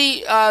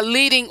committee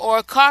leading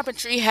or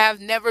carpentry have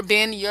never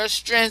been your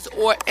strength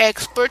or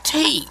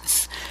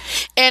expertise.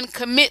 and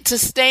commit to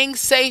staying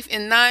safe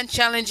in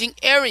non-challenging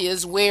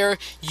areas where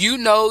you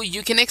know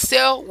you can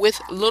excel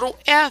with little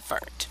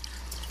effort.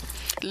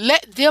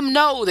 Let them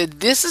know that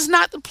this is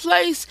not the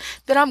place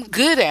that I'm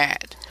good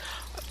at,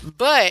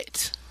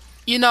 but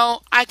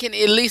I can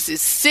at least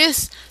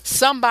assist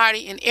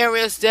somebody in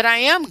areas that I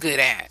am good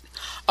at.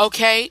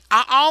 Okay,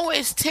 I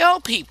always tell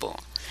people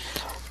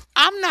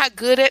I'm not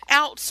good at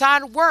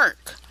outside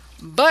work,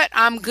 but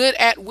I'm good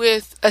at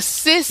with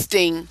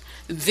assisting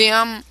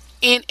them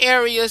in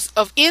areas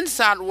of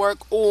inside work,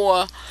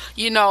 or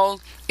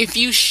if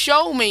you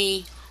show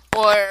me,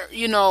 or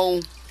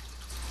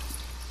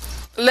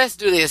let's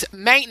do this,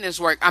 maintenance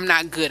work I'm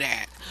not good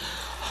at,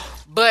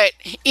 but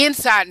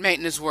inside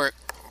maintenance work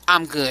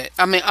I'm good.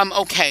 I'm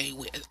okay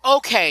with.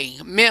 Okay,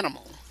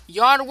 minimal.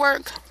 Yard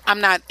work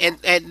I'm not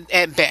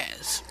at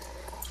best.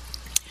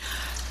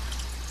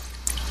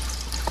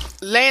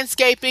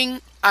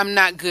 Landscaping I'm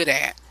not good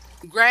at.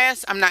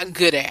 Grass I'm not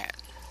good at.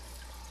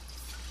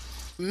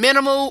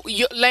 Minimal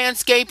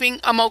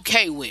landscaping I'm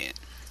okay with.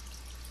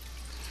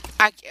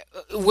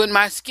 With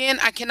my skin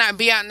I cannot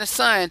be out in the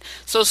sun,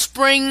 so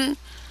spring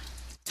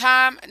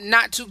time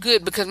not too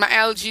good because my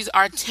allergies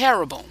are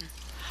terrible.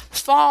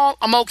 Fall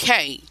I'm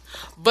okay,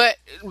 but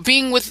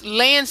being with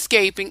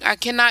landscaping I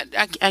cannot.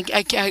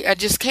 I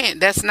just can't.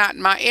 That's not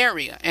my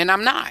area, and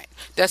I'm not.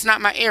 That's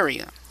not my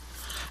area.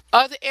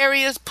 Other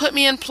areas, put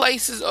me in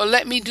places or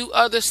let me do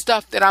other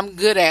stuff that I'm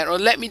good at, or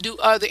let me do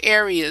other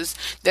areas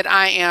that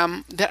I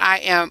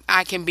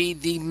can be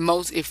the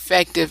most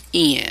effective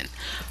in.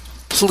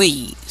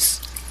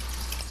 Please.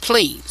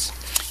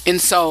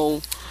 And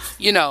so,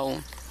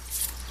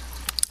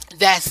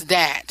 that's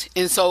that.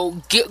 And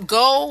so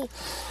go.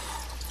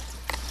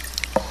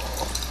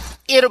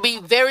 It'll be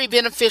very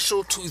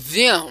beneficial to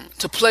them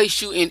to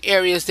place you in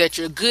areas that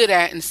you're good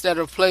at instead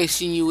of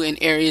placing you in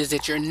areas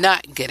that you're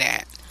not good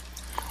at,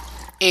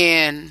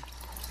 and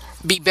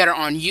be better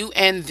on you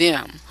and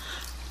them.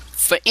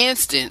 For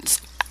instance,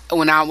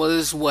 when I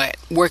was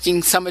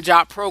working summer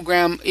job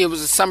program, it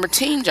was a summer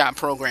teen job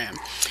program,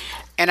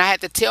 and I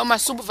had to tell my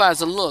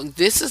supervisor, look,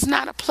 this is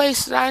not a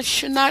place that I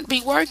should not be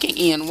working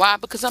in. Why?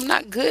 Because I'm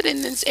not good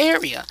in this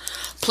area.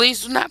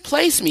 Please do not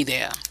place me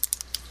there.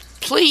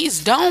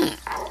 Please don't.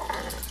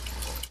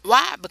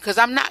 Why? Because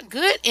I'm not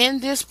good in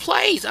this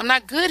place. I'm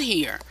not good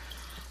here.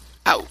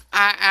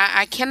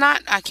 I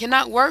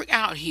cannot work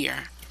out here.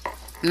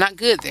 I'm not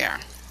good there.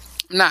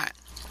 I'm not.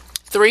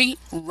 3,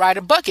 write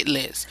a bucket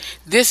list.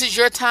 This is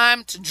your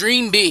time to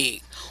dream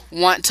big.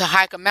 Want to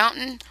hike a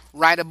mountain?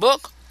 Write a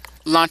book,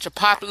 launch a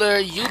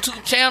popular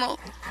YouTube channel,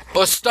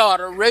 or start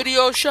a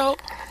radio show?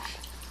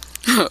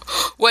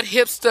 What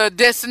hipster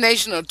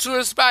destination or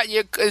tourist spot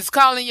is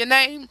calling your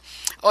name?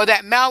 Or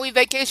that Maui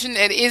vacation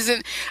that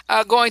isn't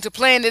going to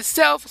plan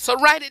itself? So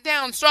write it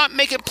down. Start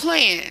making a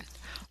plan.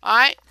 All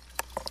right?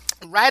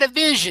 Write a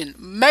vision.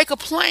 Make a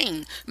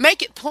plan.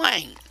 Make it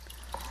plain.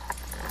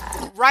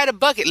 Write a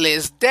bucket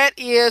list. That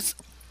is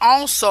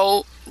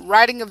also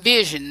writing a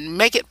vision.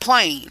 Make it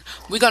plain.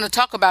 We're going to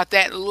talk about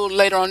that a little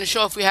later on the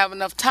show if we have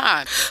enough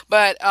time.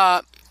 But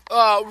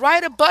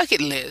write a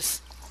bucket list.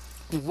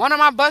 One of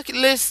my bucket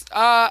list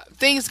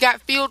things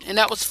got filled, and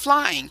that was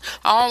flying.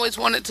 I always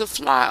wanted to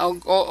fly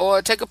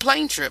or take a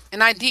plane trip,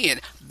 and I did,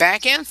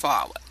 back and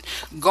forward,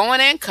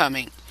 going and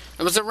coming.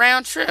 It was a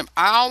round trip.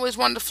 I always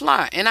wanted to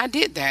fly, and I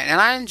did that, and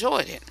I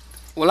enjoyed it.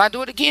 Will I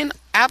do it again?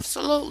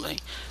 Absolutely.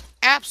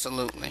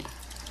 Absolutely.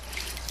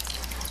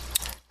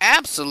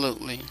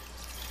 Absolutely.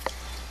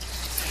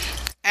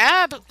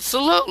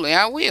 Absolutely,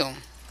 I will.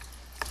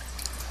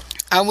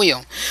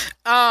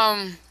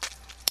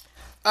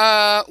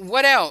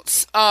 What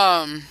else?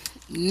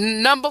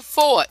 Number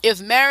 4, if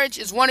marriage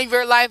is one of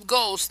your life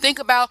goals, think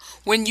about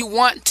when you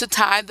want to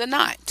tie the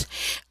knot.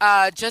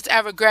 Just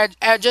after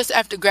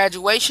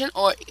graduation,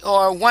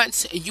 or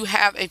once you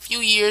have a few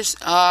years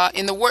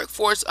in the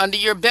workforce under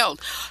your belt.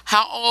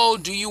 How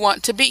old do you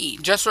want to be?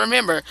 Just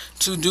remember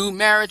to do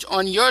marriage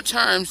on your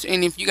terms,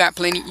 and if you have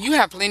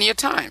plenty of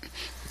time.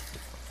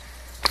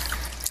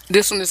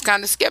 This one is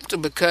kind of skeptical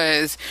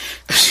because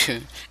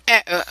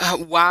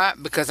why?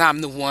 Because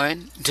I'm the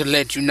one to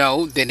let you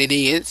know that it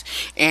is,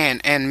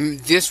 and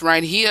this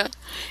right here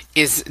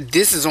is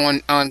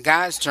on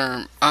God's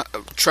term.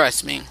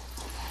 Trust me,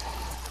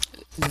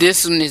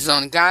 this one is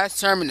on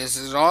God's term, and this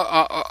is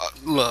all.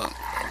 Look,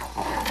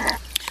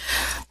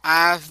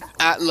 I've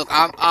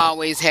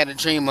always had a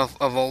dream of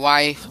a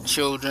wife,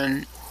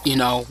 children.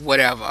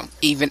 Whatever,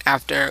 even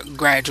after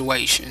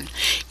graduation.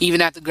 Even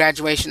after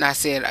graduation, I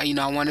said, I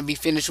want to be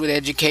finished with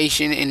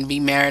education and be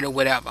married or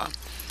whatever.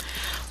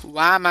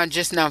 Why am I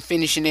just now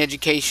finishing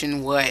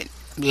education,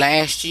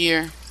 last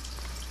year?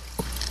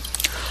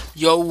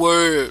 Your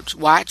words.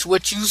 Watch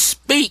what you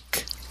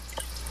speak.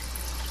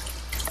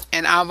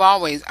 And I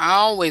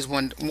always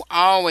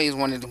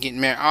wanted to get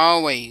married.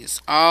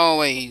 Always.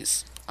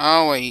 Always.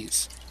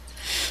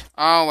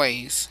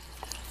 Always.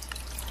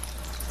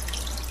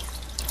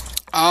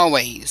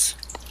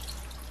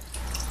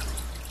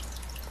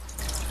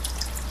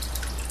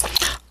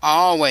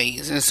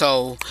 And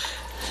so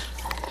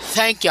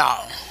thank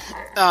y'all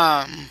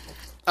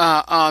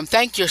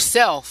thank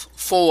yourself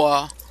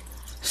for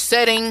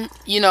setting,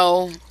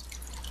 your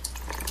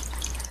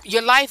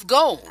life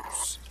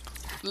goals.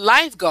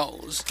 Life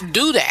goals.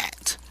 Do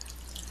that.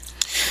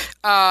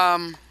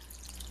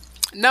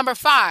 Number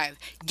 5,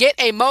 get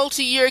a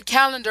multi-year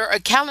calendar or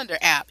calendar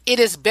app. It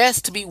is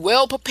best to be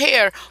well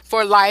prepared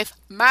for life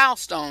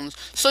milestones.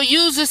 So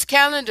use this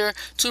calendar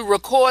to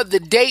record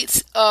the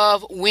dates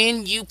of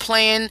when you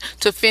plan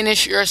to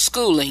finish your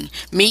schooling.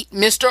 Meet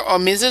Mr. or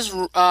Mrs.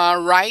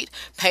 Right,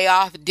 pay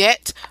off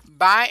debt,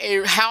 buy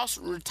a house,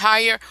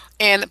 retire,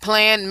 and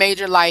plan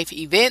major life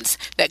events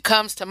that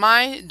comes to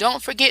mind.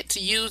 Don't forget to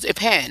use a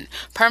pen.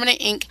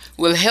 Permanent ink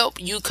will help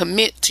you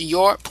commit to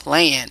your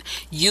plan.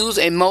 Use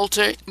a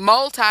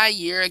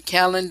multi-year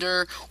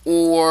calendar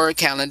or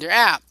calendar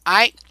app.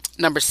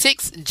 Number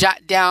 6,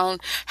 jot down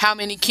how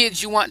many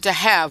kids you want to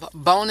have.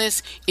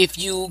 Bonus if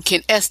you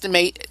can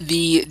estimate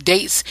the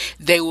dates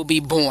they will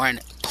be born.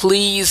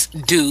 Please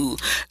do.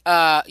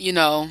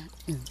 Some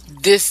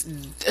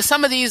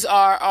of these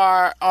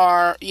are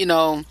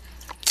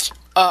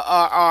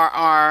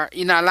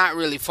not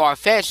really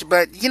far-fetched,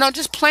 but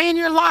just plan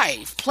your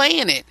life,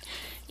 plan it.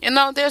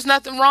 There's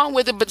nothing wrong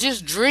with it, but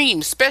just dream,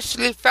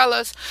 especially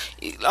fellas.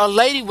 A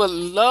lady would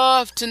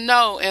love to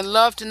know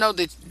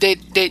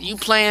that you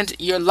planned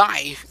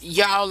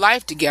y'all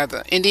life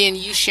together, and then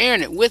you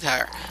sharing it with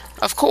her.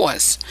 Of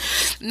course.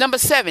 Number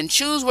 7,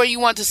 choose where you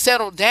want to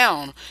settle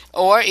down,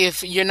 or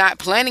if you're not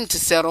planning to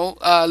settle,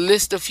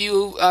 list a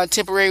few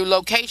temporary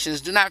locations.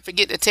 Do not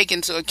forget to take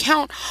into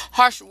account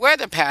harsh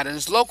weather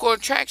patterns, local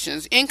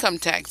attractions, income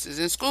taxes,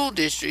 and school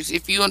districts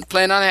if you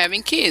plan on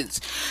having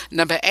kids.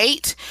 Number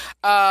 8,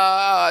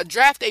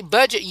 draft a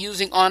budget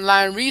using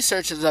online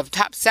researches of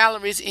top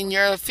salaries in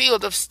your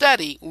field of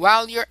study.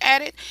 While you're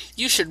at it,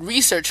 you should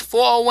research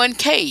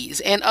 401ks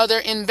and other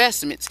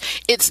investments.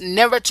 It's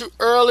never too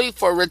early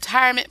for retirement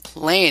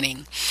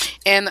planning.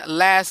 And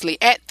lastly,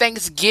 at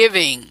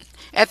Thanksgiving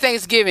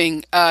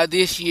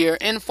this year,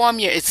 inform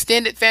your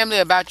extended family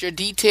about your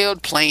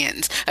detailed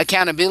plans.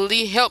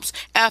 Accountability helps.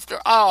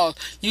 After all,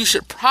 you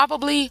should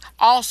probably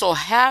also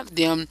have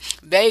them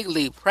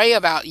vaguely pray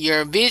about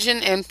your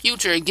vision and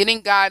future.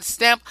 Getting God's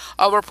stamp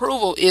of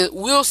approval, it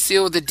will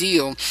seal the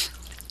deal.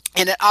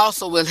 And it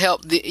also will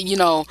help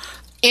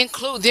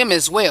include them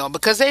as well,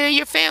 because they are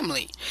your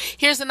family.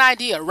 Here's an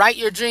idea. Write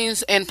your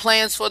dreams and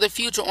plans for the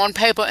future on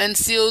paper and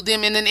seal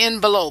them in an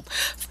envelope.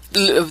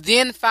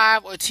 Then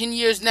 5 or 10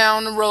 years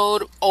down the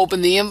road,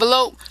 open the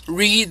envelope,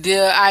 read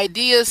the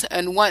ideas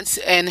read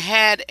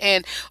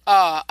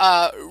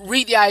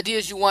the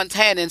ideas you once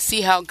had, and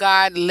see how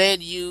God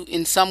led you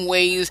in some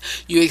ways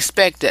you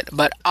expected,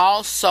 but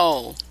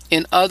also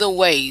in other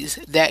ways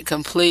that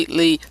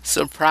completely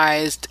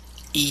surprised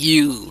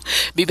you.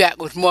 Be back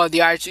with more of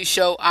the Archie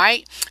Show. I'll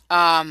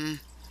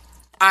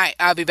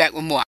be back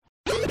with more.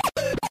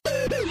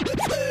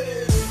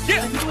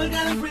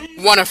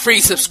 Want a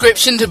free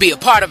subscription to be a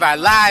part of our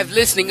live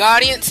listening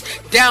audience?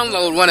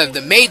 Download one of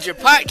the major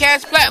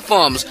podcast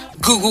platforms: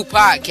 Google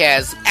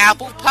Podcasts,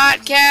 Apple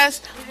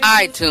Podcasts,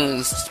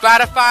 iTunes,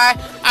 Spotify,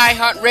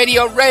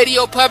 iHeartRadio,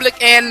 Radio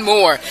Public, and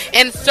more.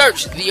 And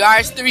search The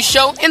RH3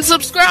 Show and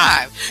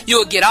subscribe.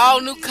 You'll get all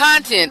new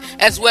content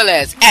as well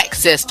as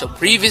access to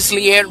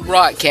previously aired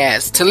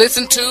broadcasts to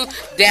listen to,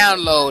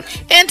 download,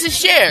 and to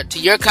share to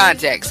your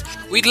contacts.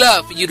 We'd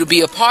love for you to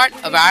be a part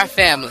of our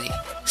family.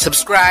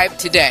 Subscribe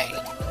today.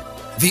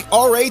 The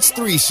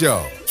RH3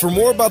 Show. For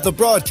more about the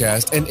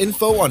broadcast and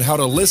info on how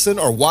to listen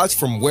or watch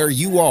from where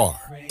you are,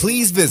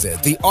 please visit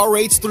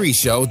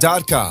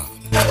therh3show.com.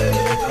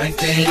 Right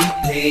that he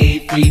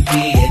paid free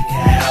me at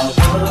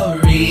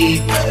Calvary.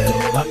 So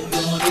I'm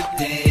gonna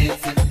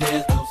dance and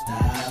there's no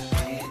stopping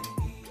me.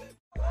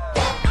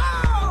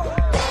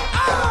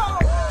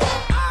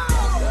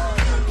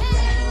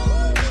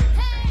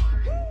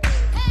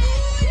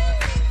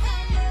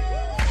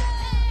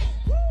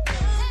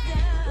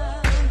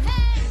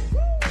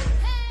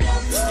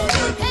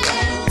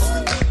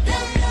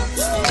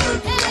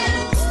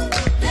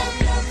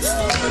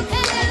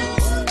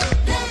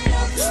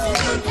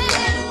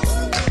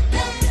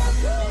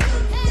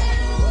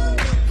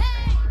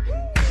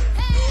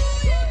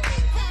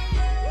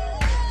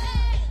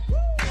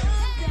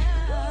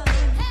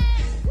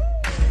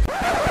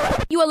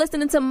 You are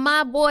listening to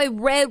my boy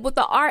Red with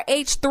the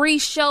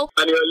RH3 Show.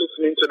 And you're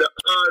listening to the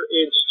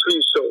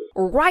RH3 Show.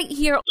 Right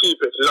here. Keep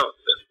it locked.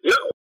 Yo.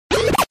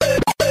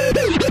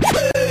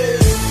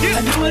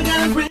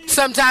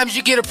 Sometimes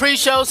you get a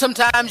pre-show,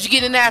 sometimes you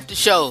get an after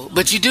show,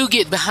 but you do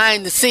get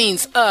behind the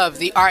scenes of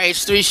the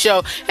RH3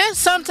 Show. And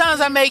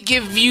sometimes I may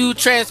give you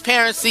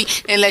transparency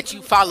and let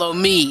you follow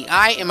me.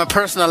 I am a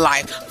personal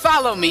life.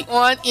 Follow me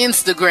on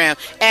Instagram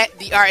at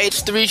the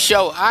RH3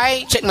 Show.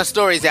 I check my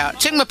stories out.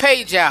 Check my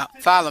page out.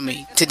 Follow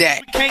me today.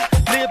 We can't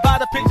live by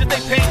the pictures they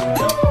paint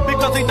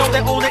because they know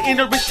their own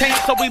inner is taint.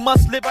 So we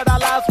must live out our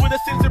lives with a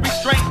sense of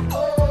restraint.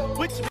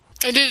 Which...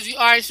 It is the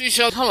RH3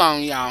 Show. Hold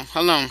on, y'all.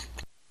 Hold on.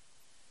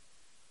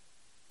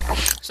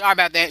 Sorry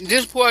about that.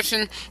 This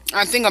portion,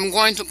 I think I'm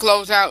going to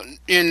close out,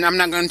 and I'm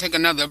not going to take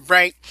another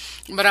break.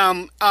 But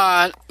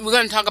we're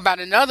going to talk about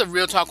another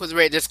Real Talk with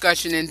Red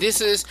discussion, and this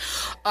is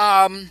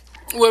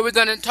where we're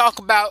going to talk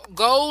about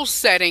goal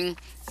setting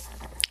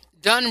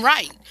done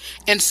right.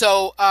 And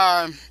so,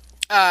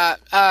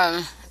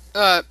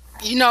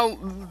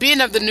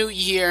 being of the new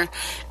year,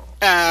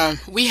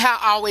 we have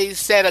always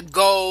set a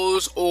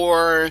goals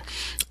or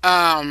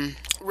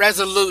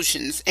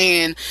resolutions.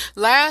 And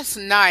last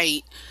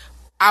night,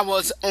 I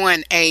was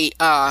on a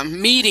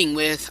meeting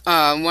with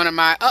one of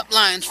my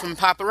uplines from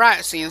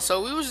paparazzi, and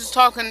so we was just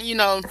talking, I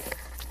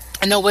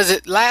know, was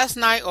it last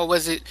night or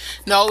was it,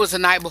 no, it was the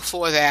night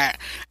before that,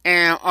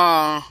 and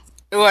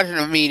it wasn't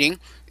a meeting,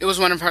 it was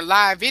one of her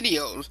live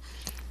videos.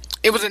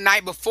 It was the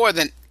night before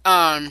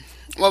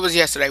what was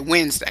yesterday?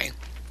 Wednesday.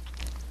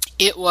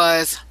 It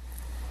was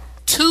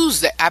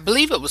Tuesday. I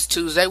believe it was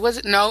Tuesday. Was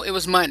it? No, it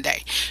was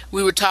Monday.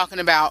 We were talking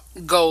about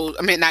goals.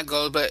 I mean, not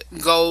goals, but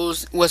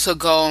goals. What's a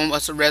goal and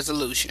what's a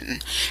resolution?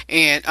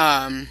 And,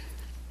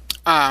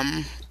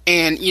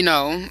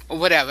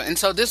 whatever. And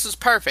so this is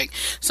perfect.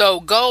 So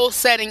goal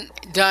setting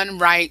done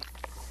right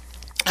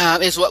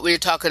is what we're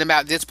talking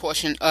about, this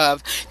portion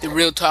of the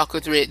Real Talk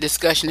with Red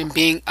discussion, and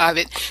being of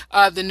it,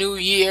 the new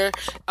year.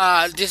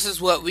 This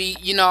is what we,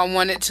 I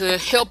wanted to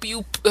help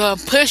you,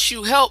 push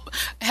you, help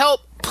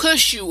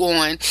push you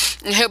on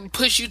and help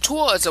push you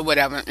towards or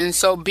whatever. And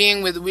so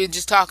we're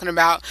just talking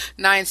about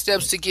 9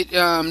 steps to get,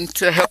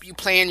 to help you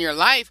plan your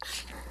life.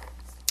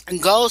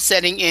 Goal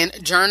setting and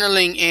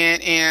journaling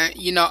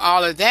and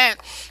all of that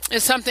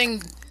is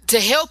something to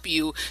help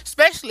you,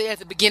 especially at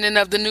the beginning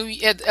of the new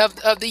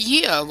of the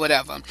year or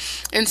whatever.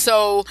 And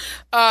so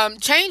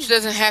change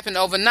doesn't happen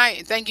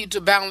overnight. Thank you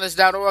to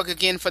boundless.org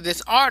again for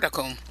this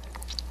article.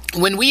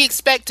 When we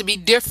expect to be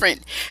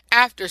different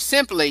after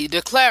simply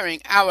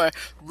declaring our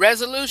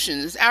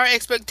resolutions, our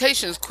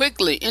expectations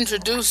quickly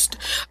introduced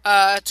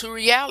to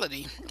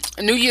reality.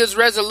 New Year's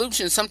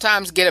resolutions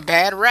sometimes get a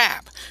bad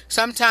rap.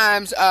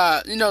 Sometimes,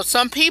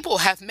 some people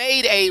have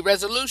made a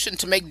resolution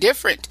to make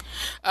different,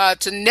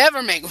 to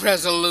never make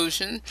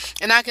resolution,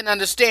 and I can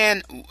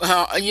understand,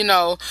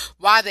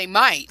 why they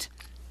might.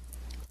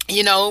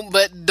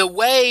 But the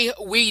way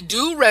we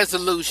do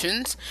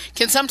resolutions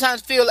can sometimes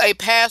feel a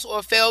pass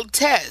or failed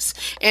test,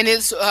 and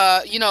it's,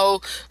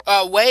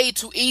 way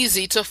too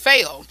easy to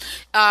fail.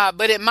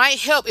 But it might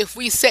help if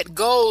we set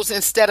goals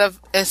instead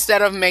of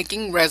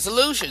making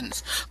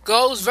resolutions.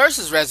 Goals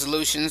versus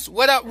resolutions.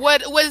 What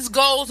is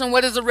goals and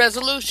what is a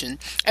resolution?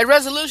 A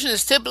resolution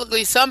is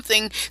typically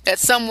something that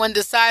someone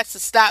decides to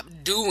stop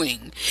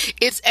doing.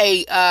 It's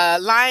a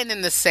line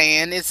in the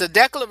sand. It's a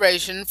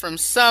declaration from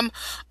some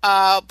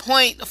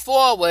point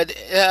forward.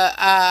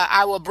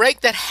 I will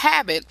break that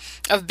habit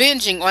of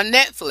binging on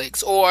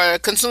Netflix or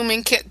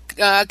consuming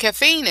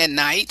caffeine at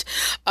night.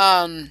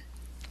 But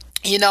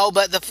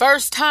the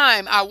first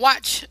time I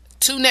watch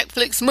 2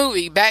 Netflix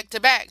movies back to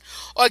back,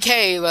 or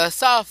crave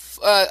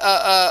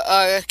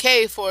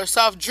for a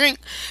soft drink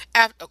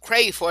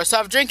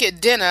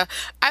at dinner,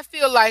 I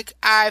feel like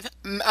I've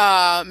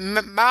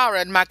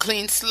marred my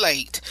clean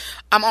slate.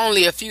 I'm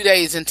only a few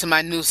days into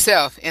my new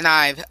self, and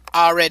I've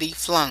already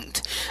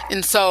flunked.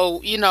 And so,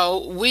 we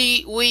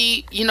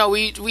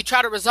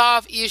try to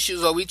resolve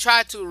issues, or we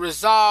try to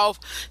resolve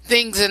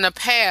things in the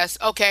past.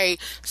 Okay,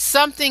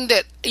 something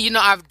that,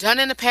 I've done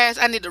in the past,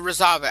 I need to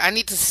resolve it. I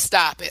need to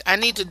stop it. I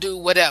need to do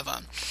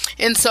whatever.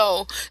 And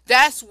so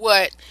that's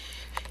what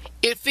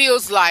it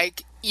feels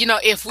like,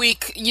 if we,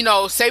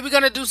 say we're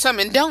going to do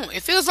something and don't.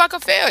 It feels like a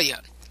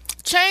failure.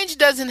 Change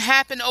doesn't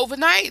happen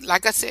overnight.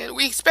 Like I said,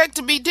 we expect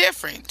to be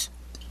different.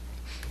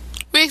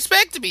 We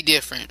expect to be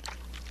different.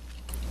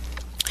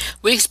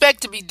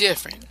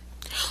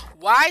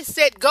 Why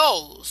set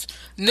goals?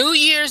 New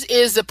Year's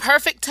is the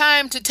perfect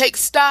time to take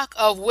stock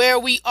of where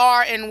we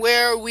are and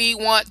where we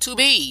want to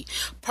be.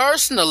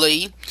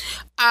 Personally,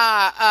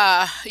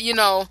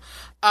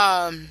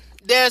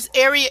 there's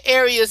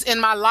areas in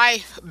my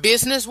life,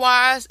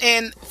 business-wise,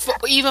 and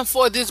even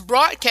for this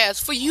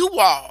broadcast, for you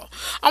all.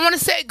 I want to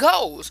set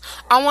goals.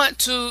 I want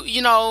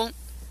to,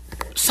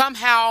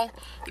 somehow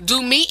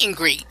do meet and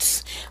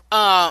greets.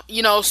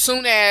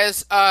 Soon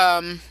as,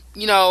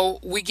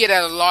 we get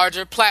a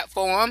larger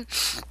platform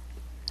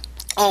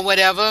or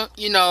whatever,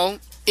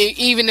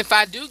 even if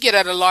I do get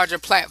at a larger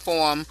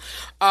platform,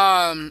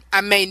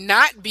 I may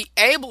not be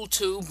able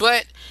to,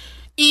 but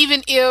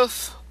even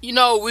if,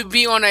 we'd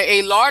be on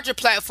a larger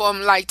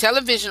platform like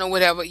television or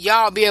whatever,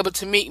 y'all be able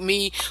to meet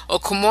me or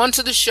come on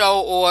to the show,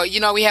 or,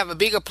 we have a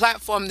bigger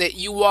platform that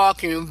you all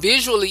can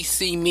visually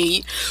see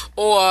me,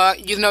 or,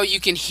 you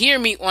can hear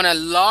me on a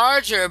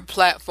larger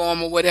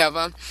platform or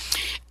whatever.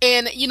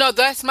 And,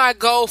 that's my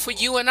goal for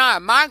you and I.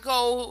 My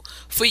goal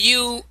for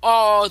you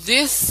all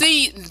this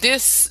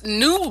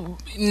new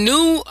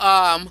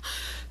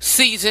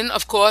season,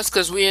 of course,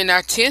 because we're in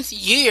our 10th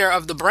year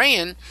of the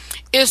brand,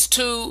 is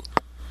to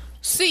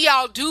see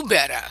y'all do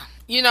better,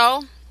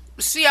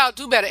 see y'all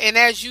do better. And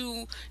as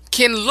you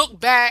can look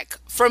back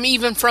from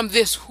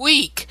this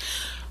week,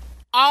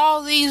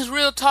 all these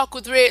Real Talk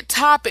with Red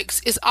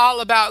topics is all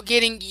about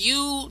getting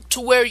you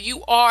to where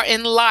you are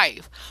in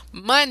life.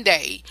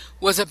 Monday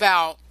was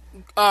about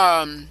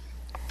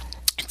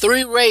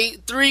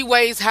three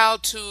ways how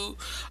to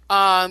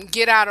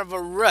get out of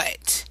a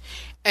rut,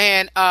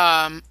 and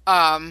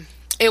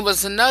it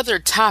was another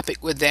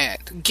topic with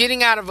that,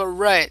 getting out of a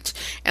rut,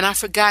 and I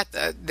forgot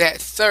that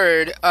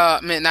third. I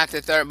mean, not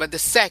the third, but the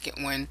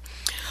second one.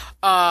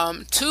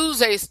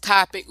 Tuesday's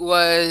topic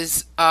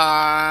was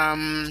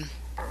I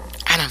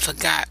done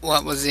forgot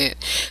what was it.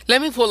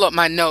 Let me pull up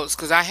my notes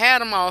because I had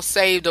them all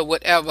saved or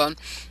whatever,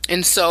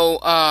 and so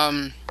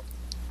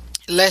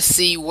let's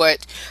see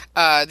what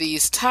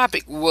these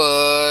topic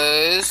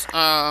was.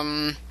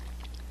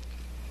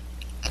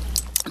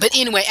 But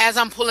anyway, as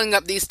I'm pulling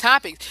up these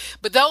topics,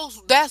 but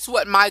that's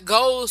what my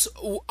goals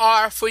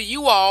are for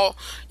you all,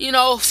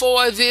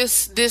 for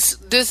this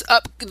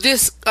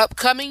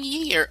upcoming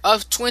year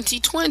of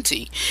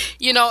 2020.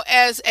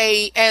 As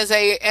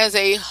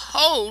a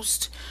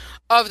host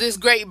of this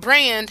great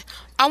brand,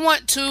 I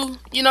want to,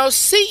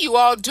 see you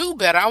all do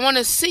better. I want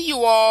to see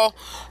you all,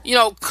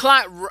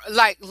 climb,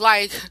 like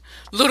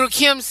Little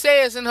Kim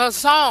says in her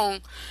song,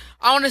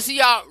 I want to see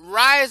y'all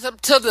rise up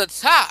to the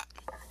top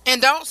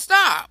and don't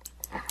stop.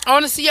 I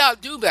want to see y'all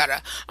do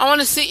better. I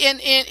want to see,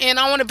 and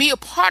I want to be a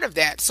part of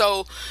that.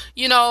 So,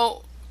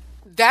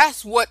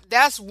 that's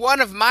one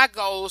of my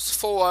goals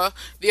for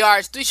the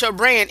RH3 Show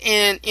brand,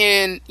 and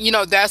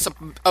that's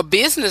a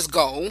business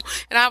goal,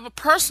 and I have a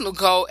personal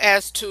goal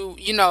as to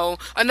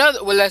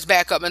let's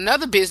back up.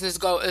 Another business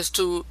goal is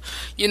to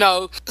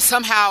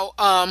somehow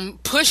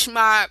push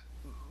my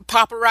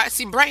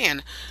paparazzi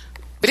brand.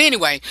 But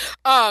anyway,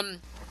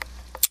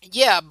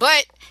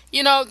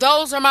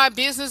 those are my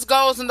business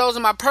goals, and those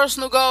are my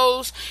personal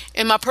goals.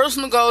 And my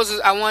personal goals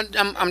is I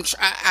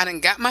done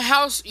got my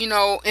house in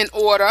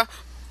order,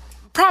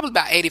 probably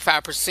about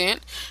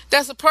 85%.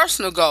 That's a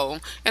personal goal.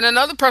 And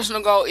another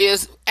personal goal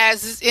is,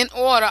 as it's in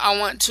order, I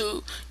want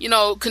to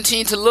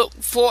continue to look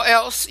for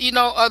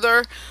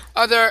other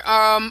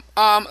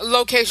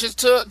locations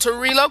to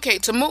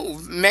relocate, to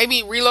move,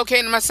 maybe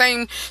relocate in my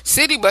same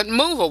city but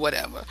move or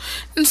whatever.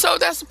 And so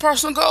that's a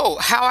personal goal.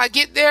 How I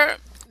get there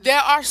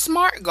are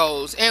SMART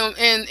goals,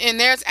 and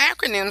there's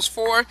acronyms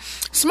for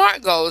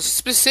SMART goals: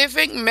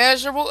 specific,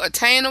 measurable,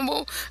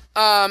 attainable,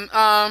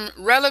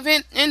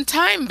 relevant, and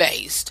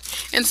time-based.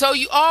 And so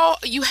you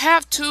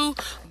have to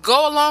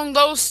go along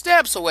those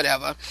steps or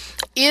whatever.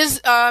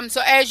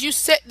 So as you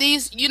set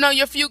these,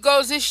 your few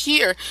goals this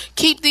year,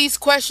 keep these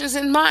questions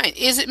in mind.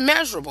 Is it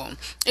measurable?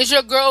 Is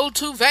your goal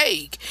too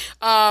vague?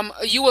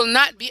 You will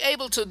not be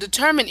able to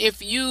determine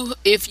if you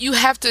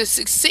have to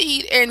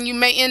succeed, and you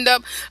may end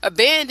up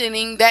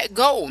abandoning that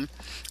goal.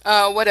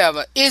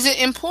 Whatever. Is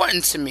it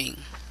important to me?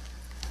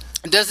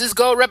 Does this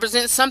goal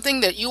represent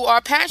something that you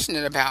are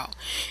passionate about?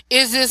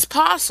 Is this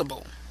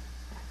possible?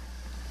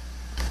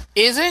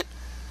 Is it?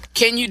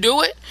 Can you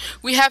do it?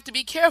 We have to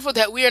be careful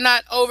that we are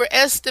not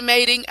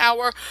overestimating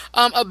our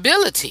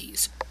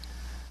abilities.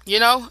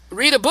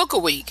 Read a book a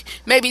week.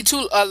 Maybe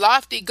too a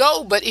lofty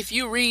goal, but if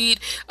you read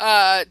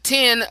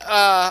 10,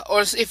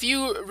 or if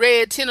you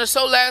read 10 or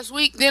so last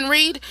year, then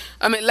read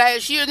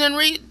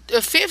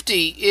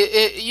 50.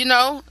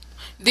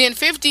 Then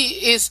 50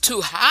 is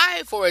too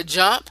high for a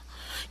jump.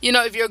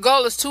 If your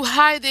goal is too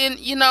high, then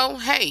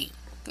hey,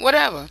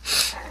 whatever.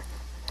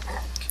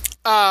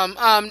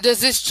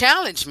 Does this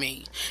challenge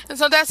me? And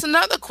so that's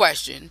another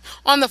question.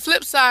 On the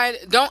flip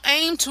side, don't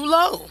aim too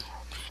low.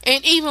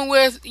 And even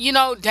with,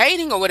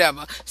 dating or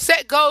whatever,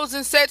 set goals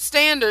and set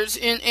standards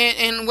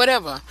and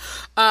whatever.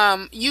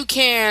 You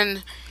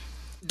can,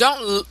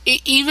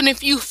 even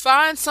if you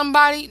find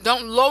somebody,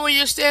 don't lower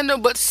your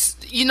standard, but,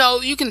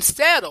 you can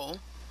settle,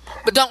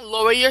 but don't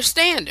lower your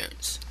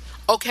standards.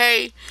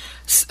 Okay?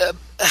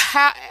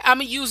 I'm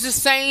going to use the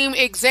same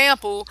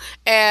example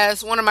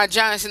as one of my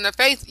giants in the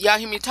faith. Y'all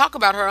hear me talk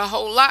about her a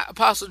whole lot.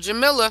 Apostle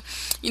Jamila,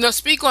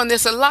 speak on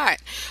this a lot.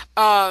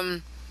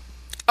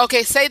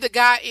 Okay, say the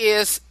guy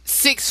is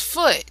 6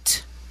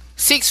 feet.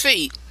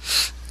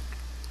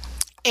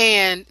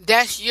 And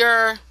that's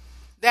your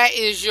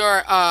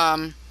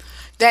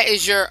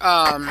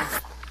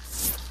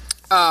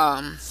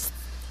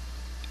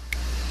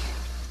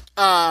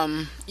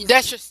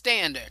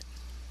standard.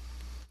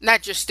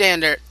 Not your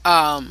standard.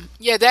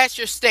 That's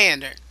your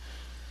standard.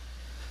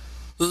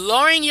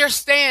 Lowering your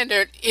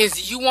standard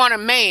is you want a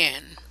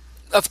man.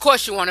 Of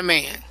course you want a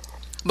man.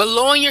 But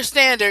lowering your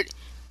standard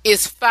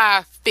is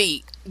 5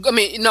 feet.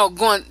 Getting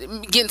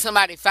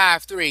somebody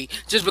 5'3"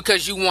 just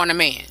because you want a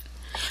man.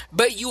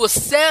 But you will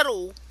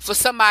settle for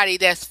somebody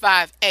that's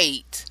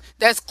 5'8",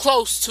 that's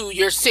close to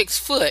your 6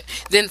 foot,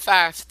 than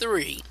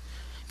 5'3".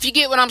 If you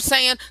get what I'm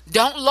saying,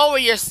 don't lower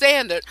your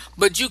standard,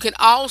 but you can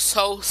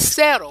also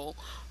settle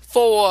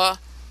for,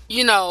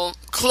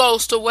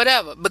 close to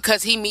whatever,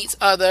 because he meets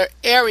other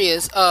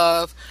areas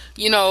of,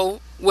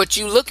 what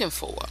you looking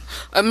for,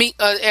 or meet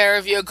other area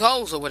of your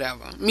goals or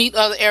whatever, meet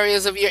other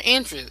areas of your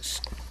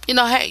interests.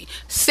 Hey,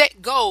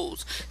 set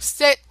goals,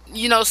 set,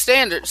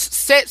 standards,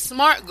 set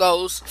SMART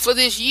goals for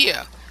this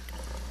year.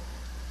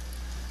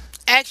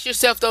 Ask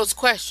yourself those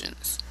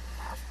questions.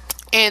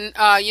 And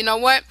you know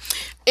what?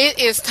 It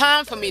is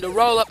time for me to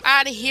roll up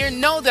out of here.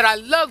 Know that I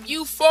love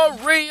you for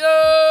real.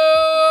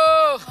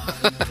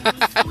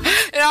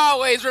 And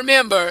always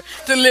remember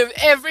to live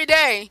every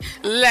day,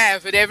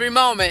 laugh at every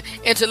moment,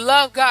 and to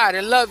love God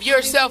and love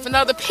yourself and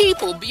other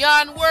people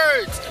beyond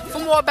words. For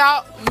more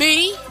about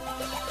me,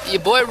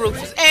 your boy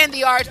Rufus, and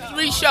the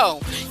RH3 Show,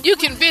 you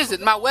can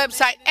visit my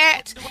website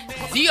at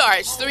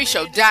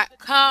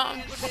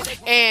therh3show.com,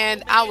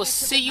 and I will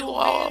see you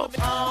all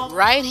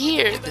right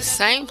here at the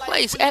same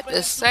place at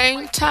the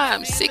same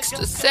time, 6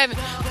 to 7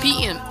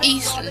 p.m.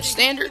 Eastern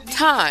Standard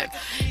Time.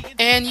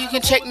 And you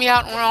can check me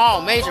out on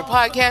all major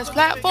podcast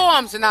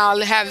platforms, and I'll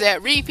have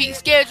that repeat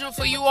schedule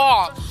for you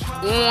all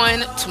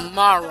on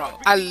tomorrow.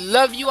 I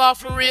love you all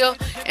for real,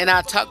 and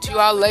I'll talk to you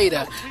all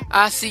later.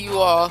 I'll see you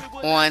all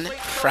on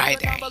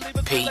Friday.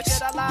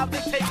 Peace.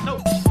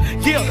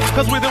 Yeah,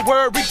 cause with the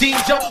word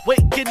redeemed, yo,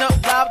 waking up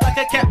live like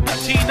a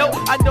cappuccino.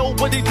 I know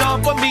what he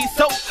done for me,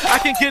 so I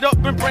can get up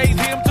and praise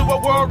him to a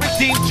world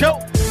redeemed, yo.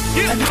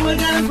 Yeah. I knew I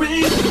gotta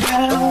praise him,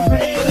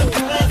 praise him,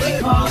 cause he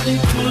called me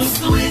to a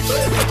switch.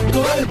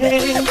 Go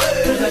ahead,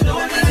 cause I know I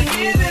gotta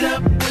give it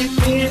up. If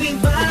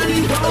anybody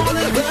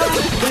wanna go,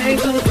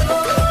 praise the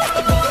Lord.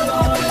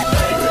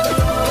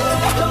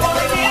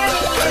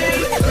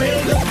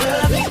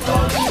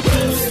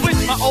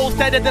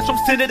 Status that's from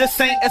sinner to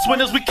saint. As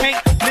winners we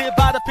can't live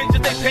by the picture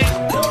they paint,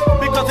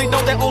 because they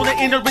know they own the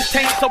inner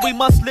taint. So we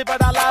must live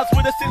out our lives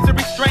with a sense of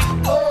restraint,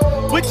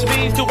 which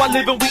means do I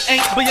live and we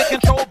ain't. We are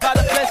controlled by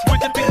the flesh, we're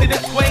depicted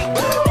as quaint,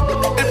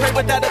 and pray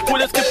without a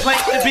quitter's complaint,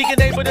 and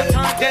being able to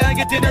turn down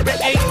your dinner at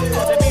 8.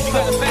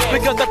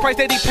 Because the price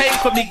that he paid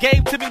for me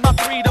gave to me my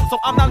freedom, so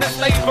I'm not in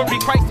slavery.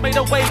 Christ made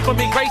a way for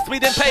me, grace me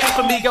then paid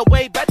for me. A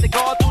way back to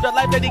God through the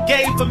life that he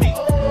gave for me.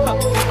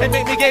 It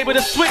made me able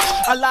to switch.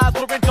 Our lives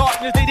were in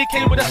darkness, they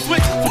came with a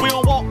switch. So we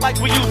don't walk like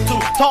we used to,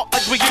 talk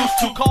like we used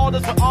to. Call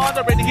us for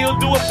honor and he'll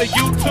do it for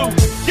you too.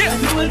 Yeah. I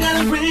know I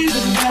gotta praise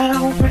him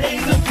now,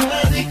 praise him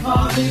cause he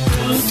called me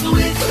to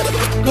switch.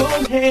 Go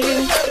ahead,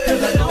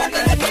 cause I know I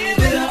gotta give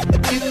it up.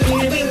 If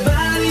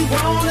anybody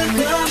wanna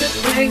come and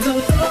praise the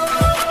Lord,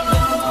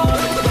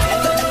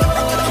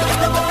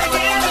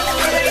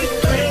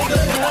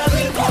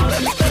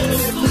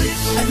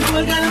 I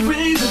gotta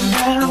praise him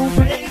now,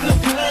 praise him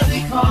cause he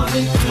called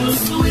me to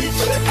switch.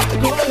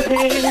 Go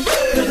ahead,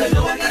 cause I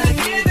know I gotta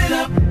give it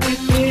up. If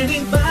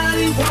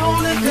anybody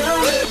wanna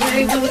come and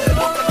praise the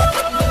Lord,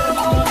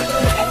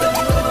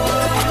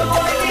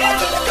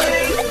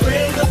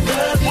 praise him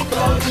cause he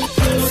called me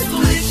to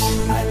switch.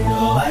 I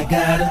know I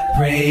gotta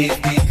praise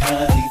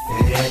because he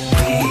set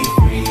me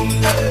free.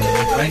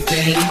 Christ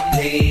said he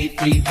paid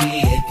free me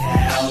at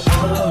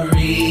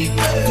Calvary.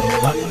 So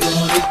I'm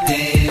gonna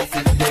dance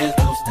and there's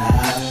no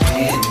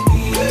stopping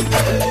me.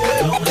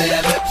 Don't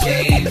ever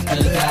change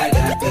cause I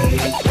got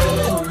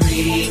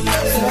victory.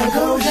 So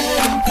go ahead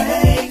and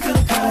praise him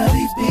cause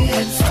he's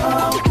been so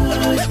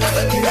good.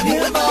 Give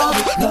him all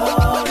the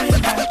glory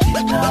like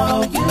you know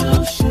you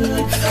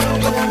should. Don't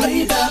worry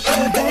about the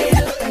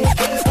haters, they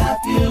can't stop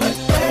you and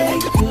they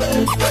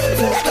could.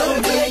 So don't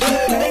make you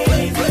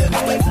praise him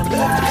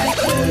like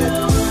you.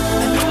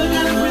 I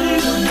gotta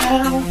praise him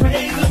now,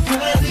 praise him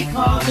cause he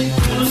called me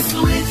to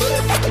switch.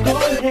 Go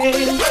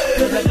ahead,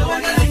 cause I know I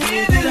gotta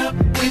give it up.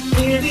 If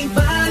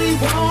anybody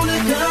wanna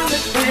come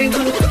and praise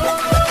the Lord,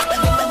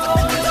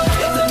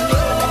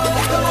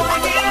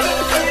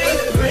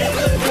 praise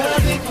him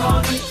cause he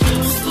called me to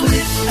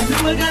switch. I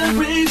know I gotta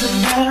praise him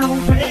now,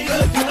 praise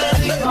him cause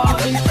he called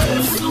me to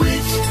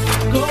switch.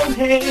 Go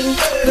ahead,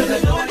 cause I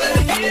know I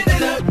gotta give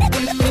it up.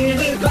 If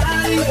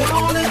anybody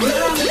wanna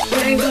come and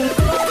praise the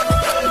Lord,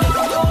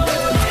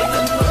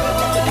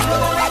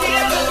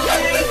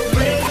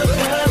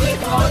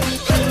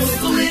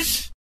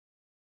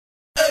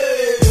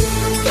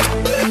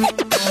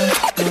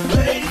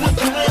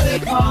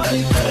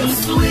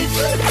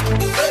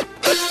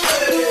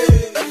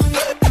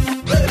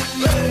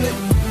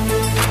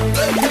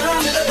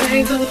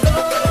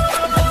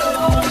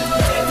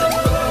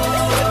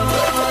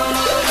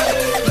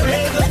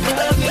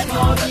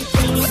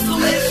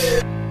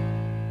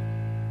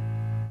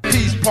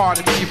 Peace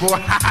party people.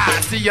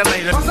 See you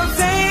later. I'm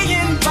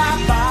saying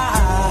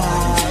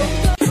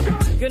bye-bye.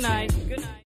 Good night. Good night.